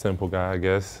 I'm a simple guy, I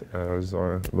guess. I just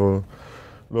want a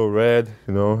little red,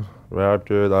 you know.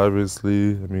 Raptors,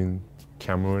 obviously. I mean,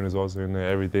 Cameroon is also in there.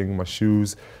 Everything. My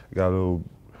shoes got a little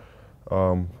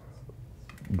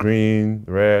green,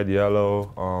 red,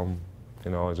 yellow.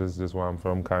 You know, just where I'm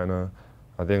from, kind of.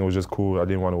 I think it was just cool. I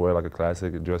didn't want to wear like a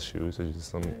classic dress shoe, so just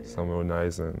some real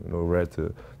nice and a little red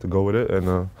to go with it, and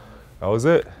that was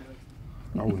it.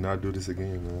 I would not do this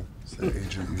again, man.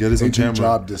 Get this on camera.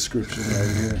 Job description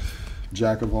right here.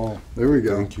 Jack of all. There we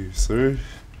go. Thank you, sir.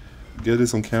 Get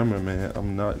this on camera, man.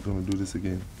 I'm not gonna do this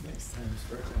again. Next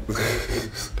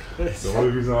time's The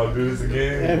only reason I'll do this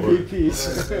again.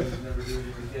 MVPs. Never do it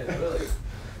again, really.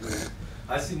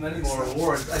 I see many more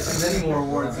awards. I see many more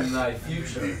awards in my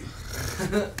future.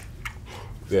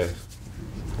 Yeah.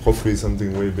 Hopefully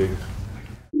something way bigger.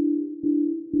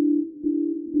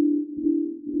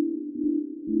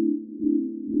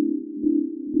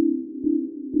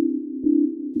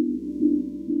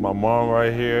 My mom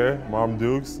right here, Mom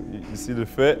Dukes. You see the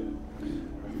fit?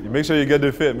 You make sure you get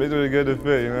the fit. Make sure you get the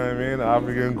fit. You know what I mean? The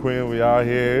African queen, we out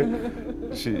here.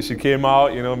 She came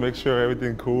out. You know, make sure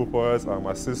everything cool for us.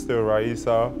 My sister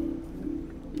Raisa,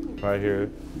 right here.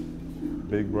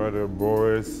 Big brother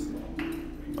Boris.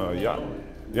 Y'all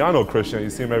know Christian. You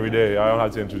see him every day. I don't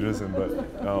have to introduce him, but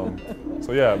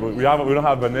so yeah. But we don't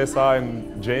have Vanessa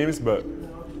and James, but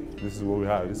this is what we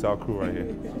have. This is our crew right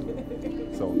here.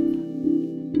 So.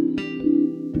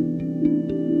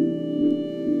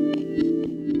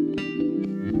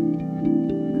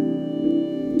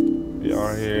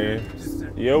 Y'all here.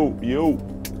 Yo.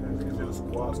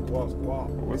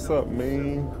 What's up,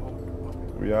 man?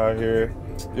 We out here.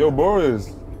 Yo,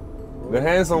 Boris, the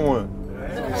handsome one.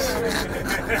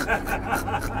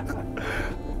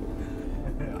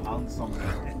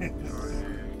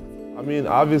 I mean,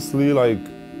 obviously, like,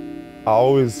 I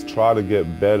always try to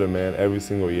get better, man, every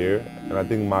single year. And I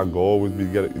think my goal would be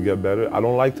to get better. I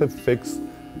don't like to fix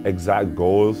exact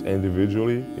goals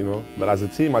individually, you know. But as a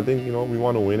team, I think, you know, we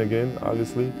want to win again,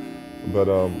 obviously. But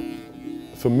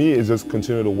for me, it's just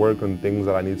continue to work on things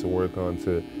that I need to work on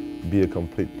to be a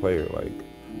complete player. Like,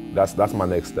 that's my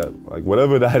next step. Like,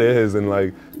 whatever that is, and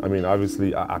like, I mean,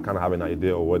 obviously, I kind of have an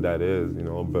idea of what that is, you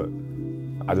know, but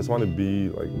I just want to be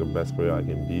like the best player I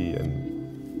can be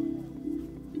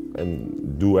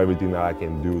and do everything that I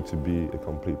can do to be a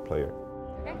complete player.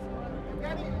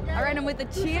 All right, I'm with the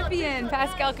champion,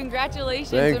 Pascal.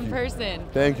 Congratulations in person.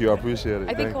 Thank you, I appreciate it.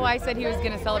 I think Kawhi said he was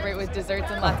going to celebrate with desserts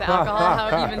and lots of alcohol. How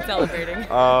have you been celebrating?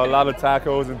 A lot of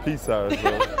tacos and pizza.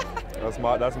 So that's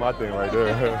my thing right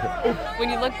there. When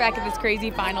you look back at this crazy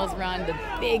finals run, the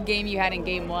big game you had in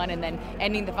game one, and then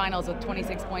ending the finals with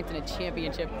 26 points in a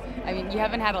championship, I mean, you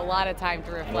haven't had a lot of time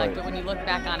to reflect, but when you look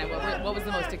back on it, what was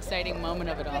the most exciting moment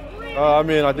of it all? I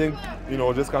mean, I think, you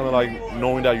know, just kind of like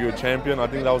knowing that you're a champion, I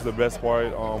think that was the best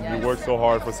part. You worked so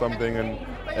hard for something,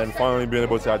 and finally being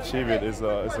able to achieve it is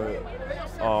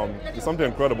it's something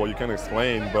incredible. You can't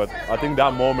explain, but I think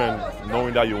that moment,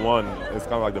 knowing that you won, is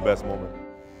kind of like the best moment.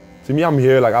 To me, I'm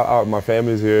here, like my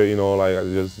family's here, you know, like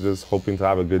just hoping to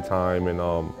have a good time and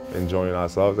enjoying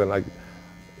ourselves. And like,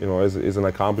 you know, it's an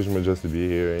accomplishment just to be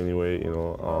here anyway, you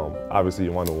know. Obviously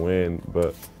you want to win,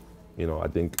 but, you know, I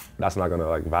think that's not gonna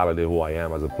like validate who I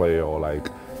am as a player, or like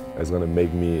it's gonna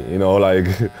make me, you know, like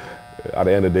at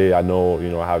the end of the day, I know, you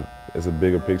know, it's a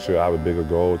bigger picture, I have a bigger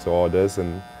goal to all this,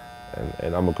 and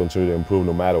I'm gonna continue to improve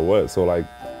no matter what. So like,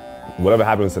 whatever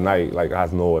happens tonight, like,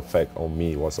 has no effect on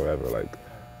me whatsoever. Like,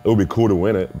 it would be cool to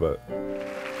win it, but.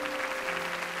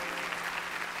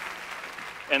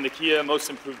 And the Kia Most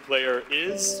Improved Player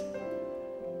is?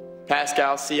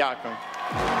 Pascal Siakam.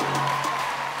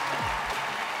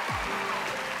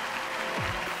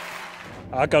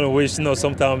 I kind of wish,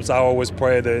 sometimes I always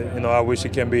pray that, I wish he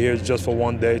can be here just for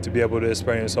one day to be able to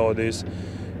experience all this.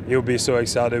 He'll be so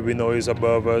excited. We know he's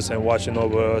above us and watching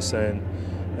over us, and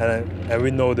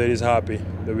we know that he's happy.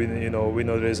 That we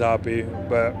know that he's happy.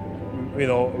 But,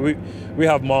 we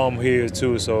have Mom here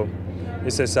too, so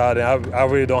it's exciting. I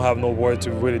really don't have no word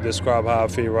to really describe how I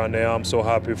feel right now. I'm so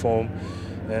happy for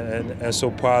him and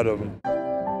so proud of him.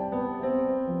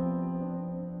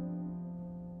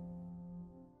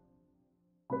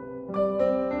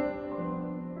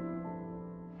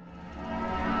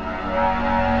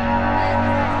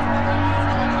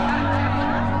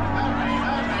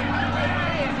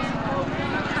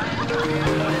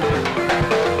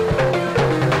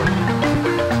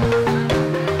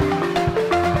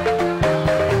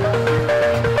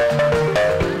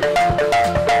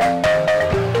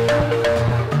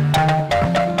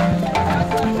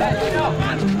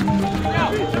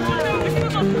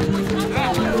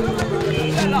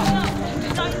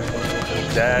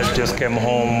 Dad just came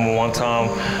home one time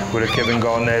with a Kevin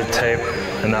Garnett tape,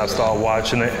 and I started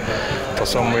watching it. For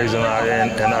some reason,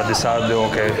 I decided,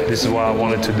 okay, this is what I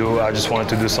wanted to do. I just wanted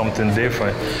to do something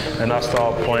different, and I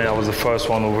started playing. I was the first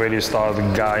one who really started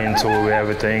to get into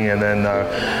everything, and then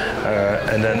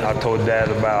I told Dad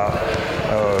about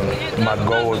my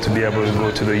goal to be able to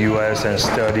go to the U.S. and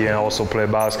study and also play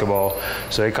basketball.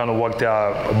 So it kind of worked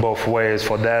out both ways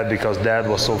for Dad, because Dad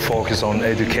was so focused on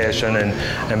education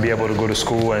and be able to go to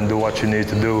school and do what you need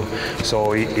to do.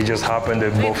 So it just happened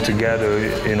that both together,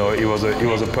 it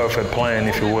was a perfect plan,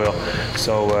 if you will.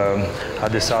 So I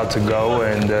decided to go,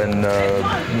 and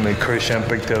then Christian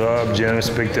picked it up, James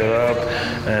picked it up,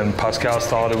 and Pascal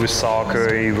started with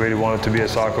soccer. He really wanted to be a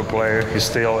soccer player. He's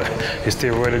still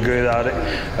really good at it.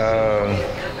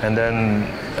 And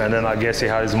then I guess he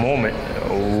had his moment,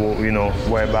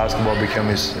 where basketball became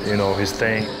his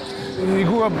thing. He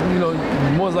grew up,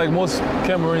 most like most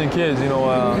Cameroonian kids.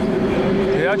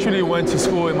 He actually went to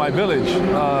school in my village.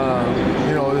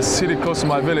 The city close to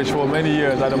my village for many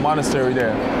years at a monastery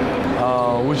there,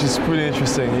 which is pretty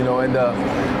interesting.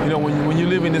 When you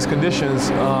live in these conditions,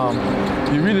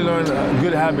 you really learn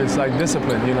good habits like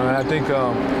discipline. And I think.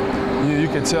 You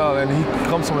can tell, and he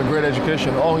comes from a great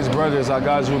education. All his brothers are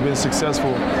guys who have been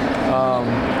successful,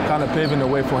 kind of paving the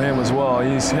way for him as well.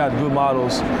 He had good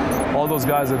models. All those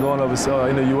guys that going over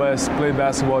in the U.S. played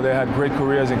basketball. They had great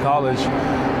careers in college,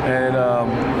 and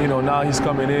now he's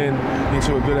coming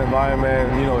into a good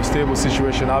environment. A stable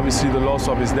situation. Obviously, the loss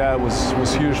of his dad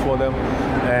was huge for them,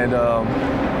 and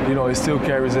he still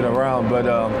carries it around. But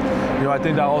I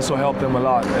think that also helped him a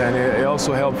lot, and it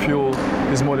also helped fuel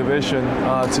his motivation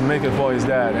to make it for his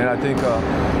dad. And I think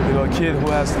a kid who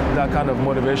has that kind of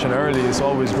motivation early is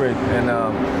always great. And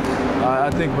I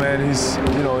think, man, he's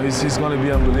going to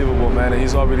be unbelievable, man. And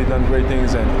he's already done great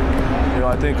things. And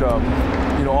I think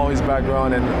all his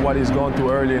background and what he's gone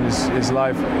through early in his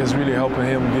life is really helping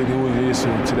him get who he is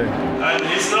today. And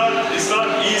it's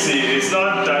not easy. It's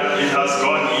not that it has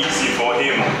gone easy for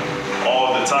him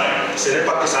all the time. Ce n'est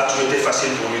pas que ça a toujours été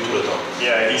facile pour lui tout le temps.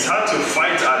 Yeah, he's had to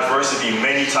fight adversity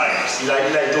many times. Il a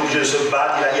été obligé de se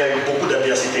battre. Il y a eu beaucoup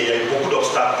d'adversité. Il y a eu beaucoup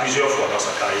d'obstacles plusieurs fois dans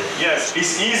sa carrière. Yes,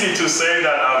 it's easy to say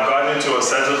that I've gotten to a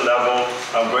certain level.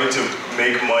 I'm going to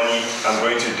make money. I'm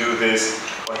going to do this.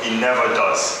 But he never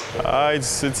does.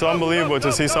 It's unbelievable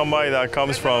to see somebody that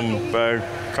comes from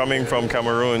coming from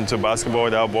Cameroon to basketball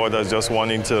without borders, just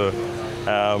wanting to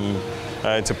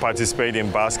participate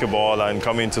in basketball and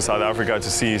coming to South Africa to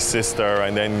see his sister,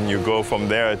 and then you go from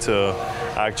there to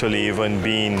actually even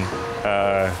being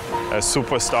a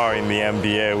superstar in the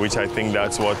NBA, which I think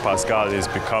that's what Pascal is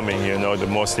becoming, the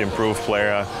most improved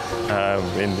player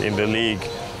in the league.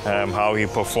 How he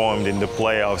performed in the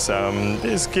playoffs.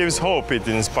 This gives hope. It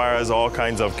inspires all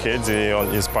kinds of kids. It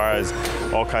inspires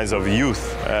all kinds of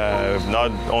youth,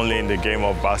 not only in the game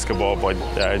of basketball, but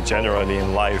generally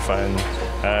in life. And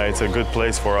it's a good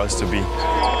place for us to be.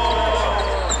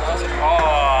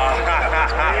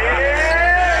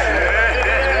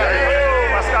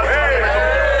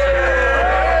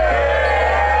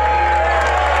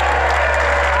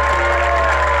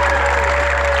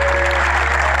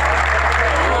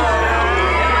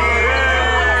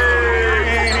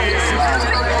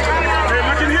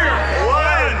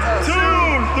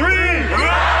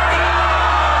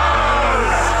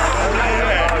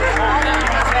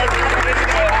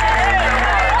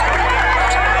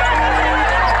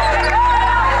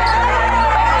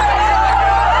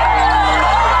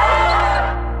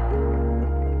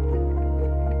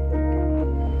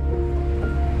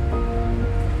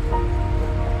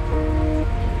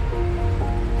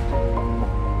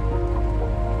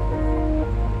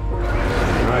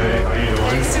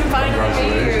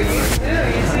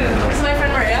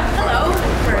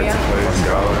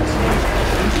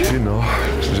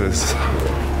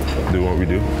 do what we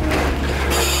do.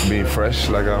 Being fresh,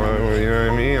 like, you know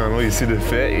what I mean? I know you see the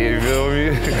fit, you feel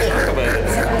me?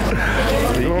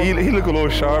 he look a little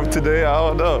sharp today, I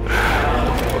don't know.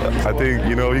 I think,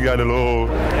 you know, he got a little,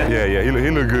 he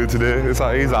look good today. He's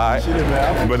all right.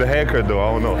 But the haircut, though,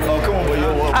 I don't know. Oh, come on, boy,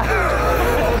 you're welcome.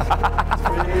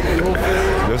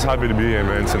 Just happy to be here,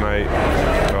 man, tonight.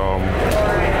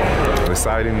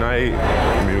 Exciting night.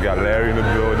 I mean, we got Larry in the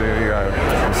building, we got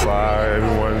Sly,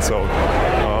 everyone. So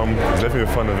it's definitely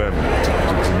a fun event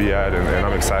to be at, and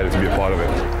I'm excited to be a part of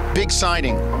it. Big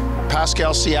signing.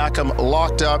 Pascal Siakam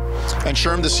locked up, and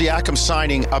Sherm, the Siakam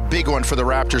signing, a big one for the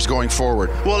Raptors going forward.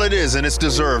 Well, it is, and it's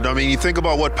deserved. I mean, you think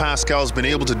about what Pascal's been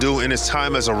able to do in his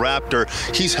time as a Raptor.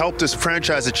 He's helped this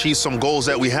franchise achieve some goals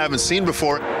that we haven't seen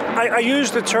before. I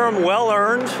use the term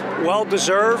well-earned,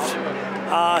 well-deserved.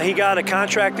 He got a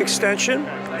contract extension,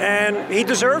 and he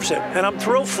deserves it, and I'm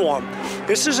thrilled for him.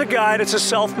 This is a guy that's a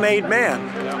self-made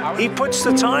man. He puts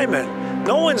the time in.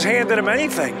 No one's handed him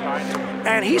anything.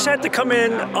 And he's had to come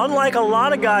in, unlike a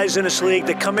lot of guys in this league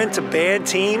that come into bad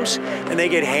teams and they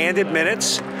get handed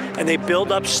minutes and they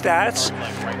build up stats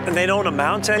and they don't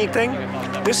amount to anything.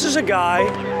 This is a guy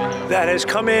that has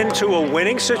come into a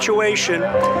winning situation,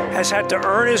 has had to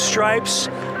earn his stripes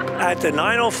at the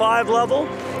 905 level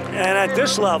and at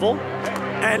this level.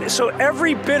 And so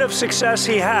every bit of success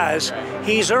he has,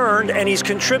 he's earned, and he's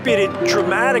contributed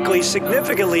dramatically,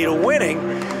 significantly to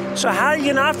winning. So how do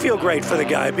you not feel great for the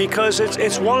guy? Because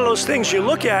it's one of those things you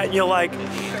look at and you're like,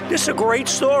 this is a great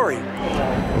story.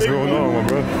 What's going on, my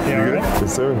bro? You good?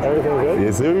 Yes, sir. Everything good?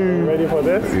 Yes, sir. Ready for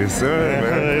this? Yes, sir,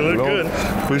 man. You look good.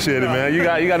 Appreciate it, man. You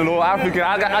got a little African.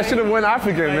 I should have went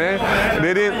African, man.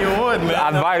 They didn't. You would, man.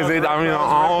 Advice.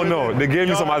 I don't know. They gave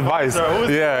me some advice.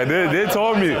 Yeah, they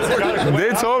told me.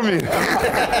 They told me.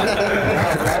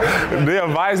 They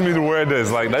advised me to wear this.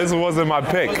 Like, this wasn't my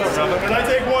pick. Can I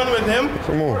take one with him?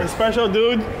 Come on. A special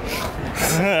dude.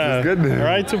 It's good then.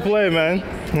 Right to play, man.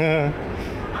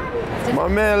 My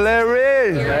man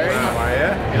Larry. Larry, how are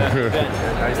you? Good.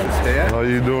 Nice to see you. How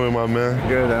you doing, my man?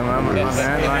 Good. My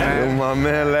man. My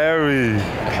man Larry.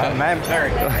 Man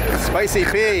Larry. Spicy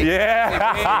P.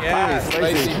 Yeah.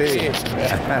 Spicy P.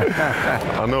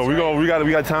 I know. We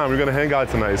got time. We're gonna hang out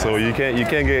tonight, so you can't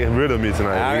get rid of me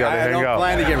tonight. We gotta hang out.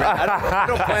 I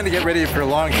don't plan to get rid of you for a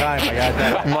long time. I got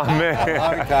that. My man. A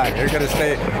long time. You're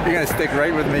gonna stick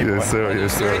right with me. Yes, sir.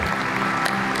 Yes, sir.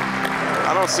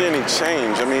 I don't see any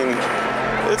change. I mean,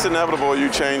 it's inevitable you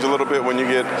change a little bit when you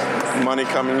get money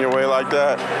coming your way like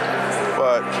that.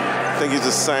 But I think he's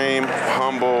the same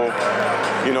humble,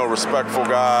 respectful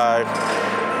guy.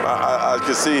 I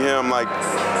could see him like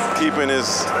keeping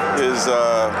his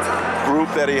group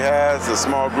that he has, the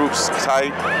small groups,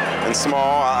 tight and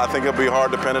small. I think it'll be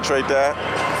hard to penetrate that.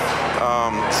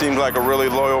 Seems like a really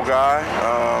loyal guy.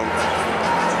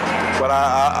 But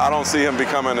I don't see him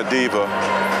becoming a diva.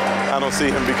 I don't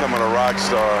see him becoming a rock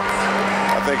star.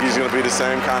 I think he's going to be the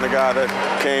same kind of guy that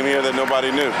came here that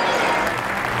nobody knew.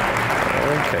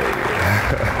 Okay.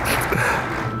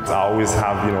 I always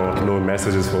have, little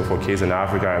messages for kids in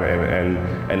Africa,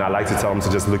 and I like to tell them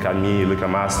to just look at me, look at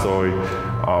my story,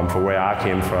 for where I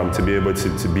came from, to be able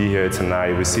to be here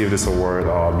tonight, receive this award,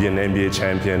 be an NBA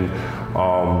champion.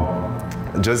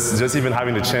 Just even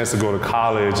having the chance to go to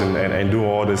college and do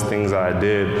all these things that I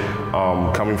did,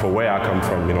 coming from where I come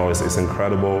from, it's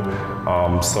incredible.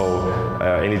 So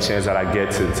any chance that I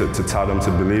get to tell them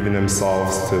to believe in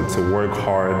themselves, to work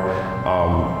hard,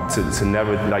 to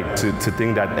never to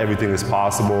think that everything is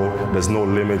possible. There's no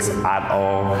limits at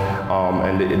all,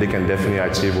 and they can definitely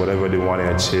achieve whatever they want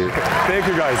to achieve. Thank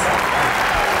you, guys.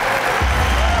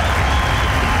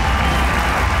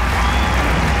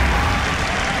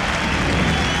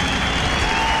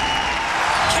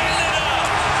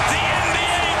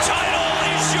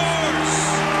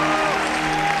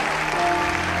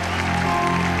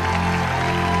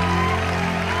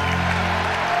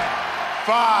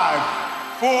 Five,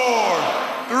 4,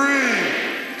 3,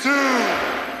 2,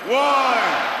 1.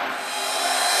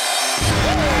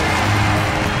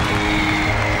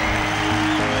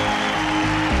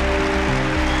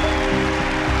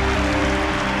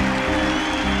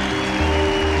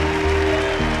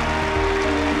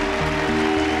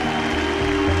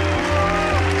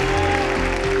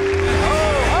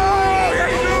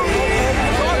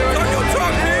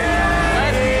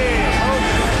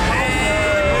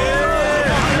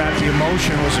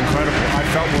 Was incredible. I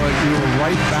felt like we were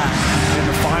right back in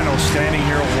the finals, standing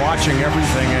here watching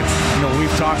everything. And we've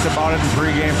talked about it in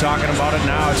pregame, talking about it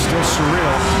now. It's still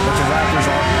surreal that the Raptors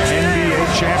are NBA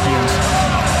champions.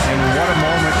 And what a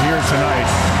moment here tonight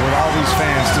with all these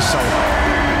fans to celebrate.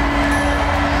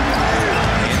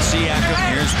 In Seattle.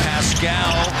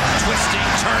 Pascal twisting,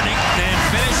 turning, and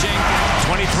finishing.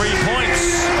 23 points.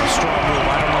 A strong move.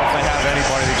 I don't know if they have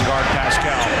anybody that can guard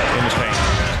Pascal in the paint.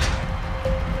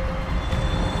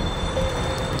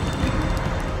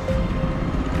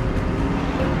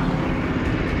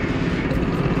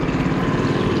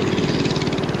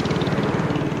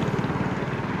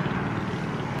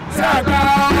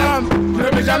 Siakam, ne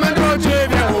peut jamais noter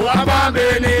bien ou avant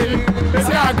béni.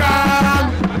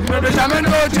 Siakam, ne peut jamais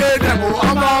noter bien ou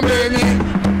avant béni.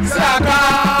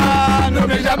 Siakam, ne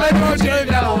peut jamais noter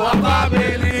bien ou avant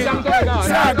béni.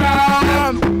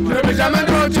 Siakam, ne peut jamais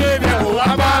noter bien ou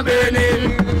avant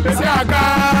béni.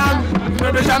 Siakam,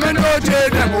 ne peut jamais noter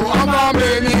bien ou avant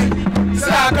béni.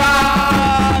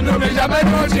 Siakam, ne peut jamais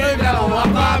noter bien ou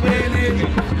avant béni.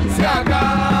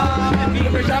 Siakam, ne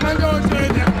peut jamais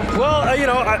noter bien. Well, you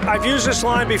know, I've used this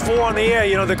line before on the air.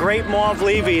 You know, the great Marv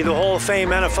Levy, the Hall of Fame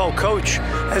NFL coach,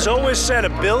 has always said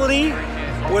ability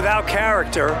without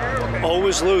character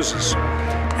always loses.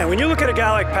 And when you look at a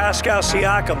guy like Pascal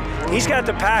Siakam, he's got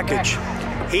the package.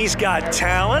 He's got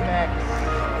talent.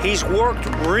 He's worked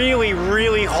really,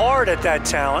 really hard at that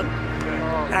talent.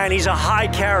 And he's a high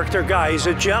character guy. He's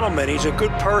a gentleman. He's a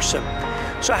good person.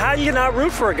 So how do you not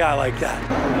root for a guy like that?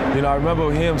 You know, I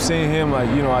remember seeing him, like,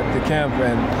 you know, at the camp,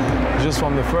 and just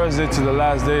from the first day to the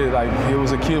last day, like, he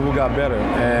was a kid who got better.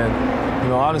 And, you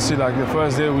know, honestly, like, the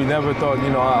first day, we never thought, you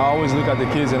know, I always look at the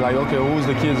kids and, like, okay, who's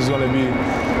the kid who's going to be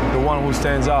the one who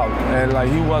stands out? And, like,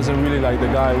 he wasn't really, like, the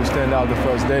guy who stand out the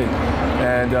first day.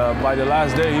 And by the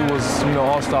last day, he was, you know,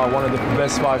 all-star, one of the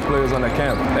best 5 players on the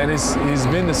camp. And he's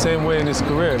been the same way in his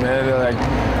career, man. Like,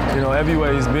 you know,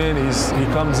 everywhere he's been, he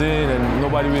comes in and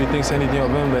nobody really thinks anything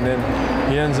of him, and then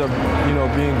he ends up, you know,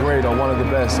 being great or one of the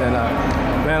best. And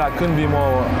man, I couldn't be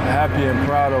more happy and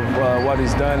proud of what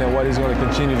he's done and what he's going to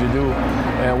continue to do,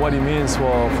 and what he means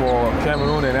for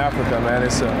Cameroon and Africa, man.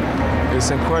 It's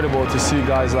incredible to see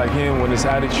guys like him with his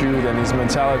attitude and his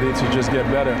mentality to just get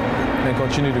better and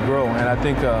continue to grow. And I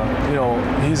think, you know,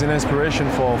 he's an inspiration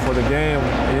for the game.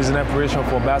 He's an inspiration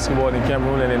for basketball in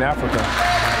Cameroon and in Africa.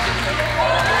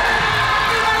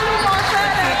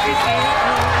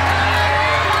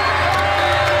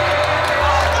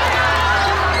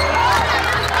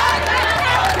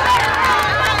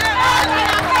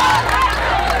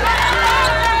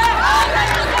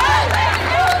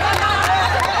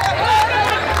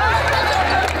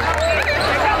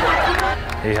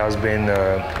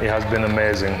 It has been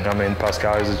amazing. I mean,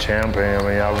 Pascal is a champion. I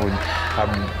mean,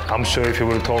 I'm sure if he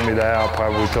would have told me that, I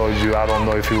probably would have told you, I don't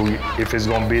know if he's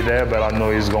going to be there, but I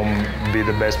know he's going to be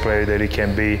the best player that he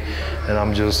can be. And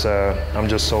I'm just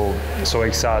so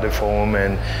excited for him.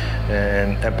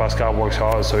 And Pascal works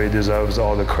hard, so he deserves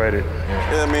all the credit.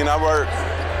 Yeah, I mean, I work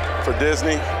for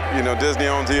Disney. You know, Disney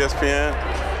owns ESPN.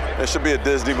 There should be a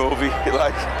Disney movie.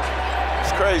 Like,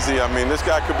 it's crazy. I mean, this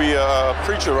guy could be a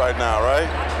preacher right now, right?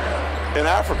 In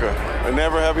Africa. They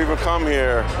never have even come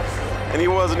here. And he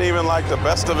wasn't even like the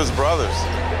best of his brothers.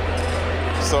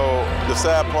 So the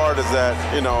sad part is that,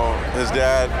 you know, his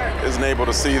dad isn't able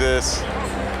to see this.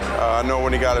 I know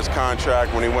when he got his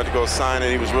contract, when he went to go sign it,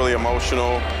 he was really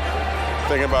emotional.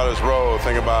 Thinking about his road,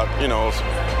 thinking about, you know,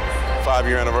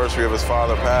 5-year anniversary of his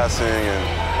father passing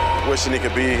and wishing he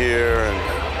could be here. And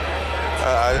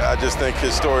I just think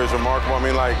his story is remarkable. I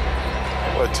mean, like,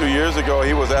 what, 2 years ago,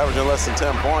 he was averaging less than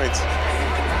 10 points.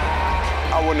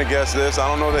 I wouldn't have guessed this. I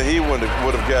don't know that he would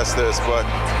have guessed this, but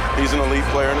he's an elite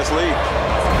player in this league.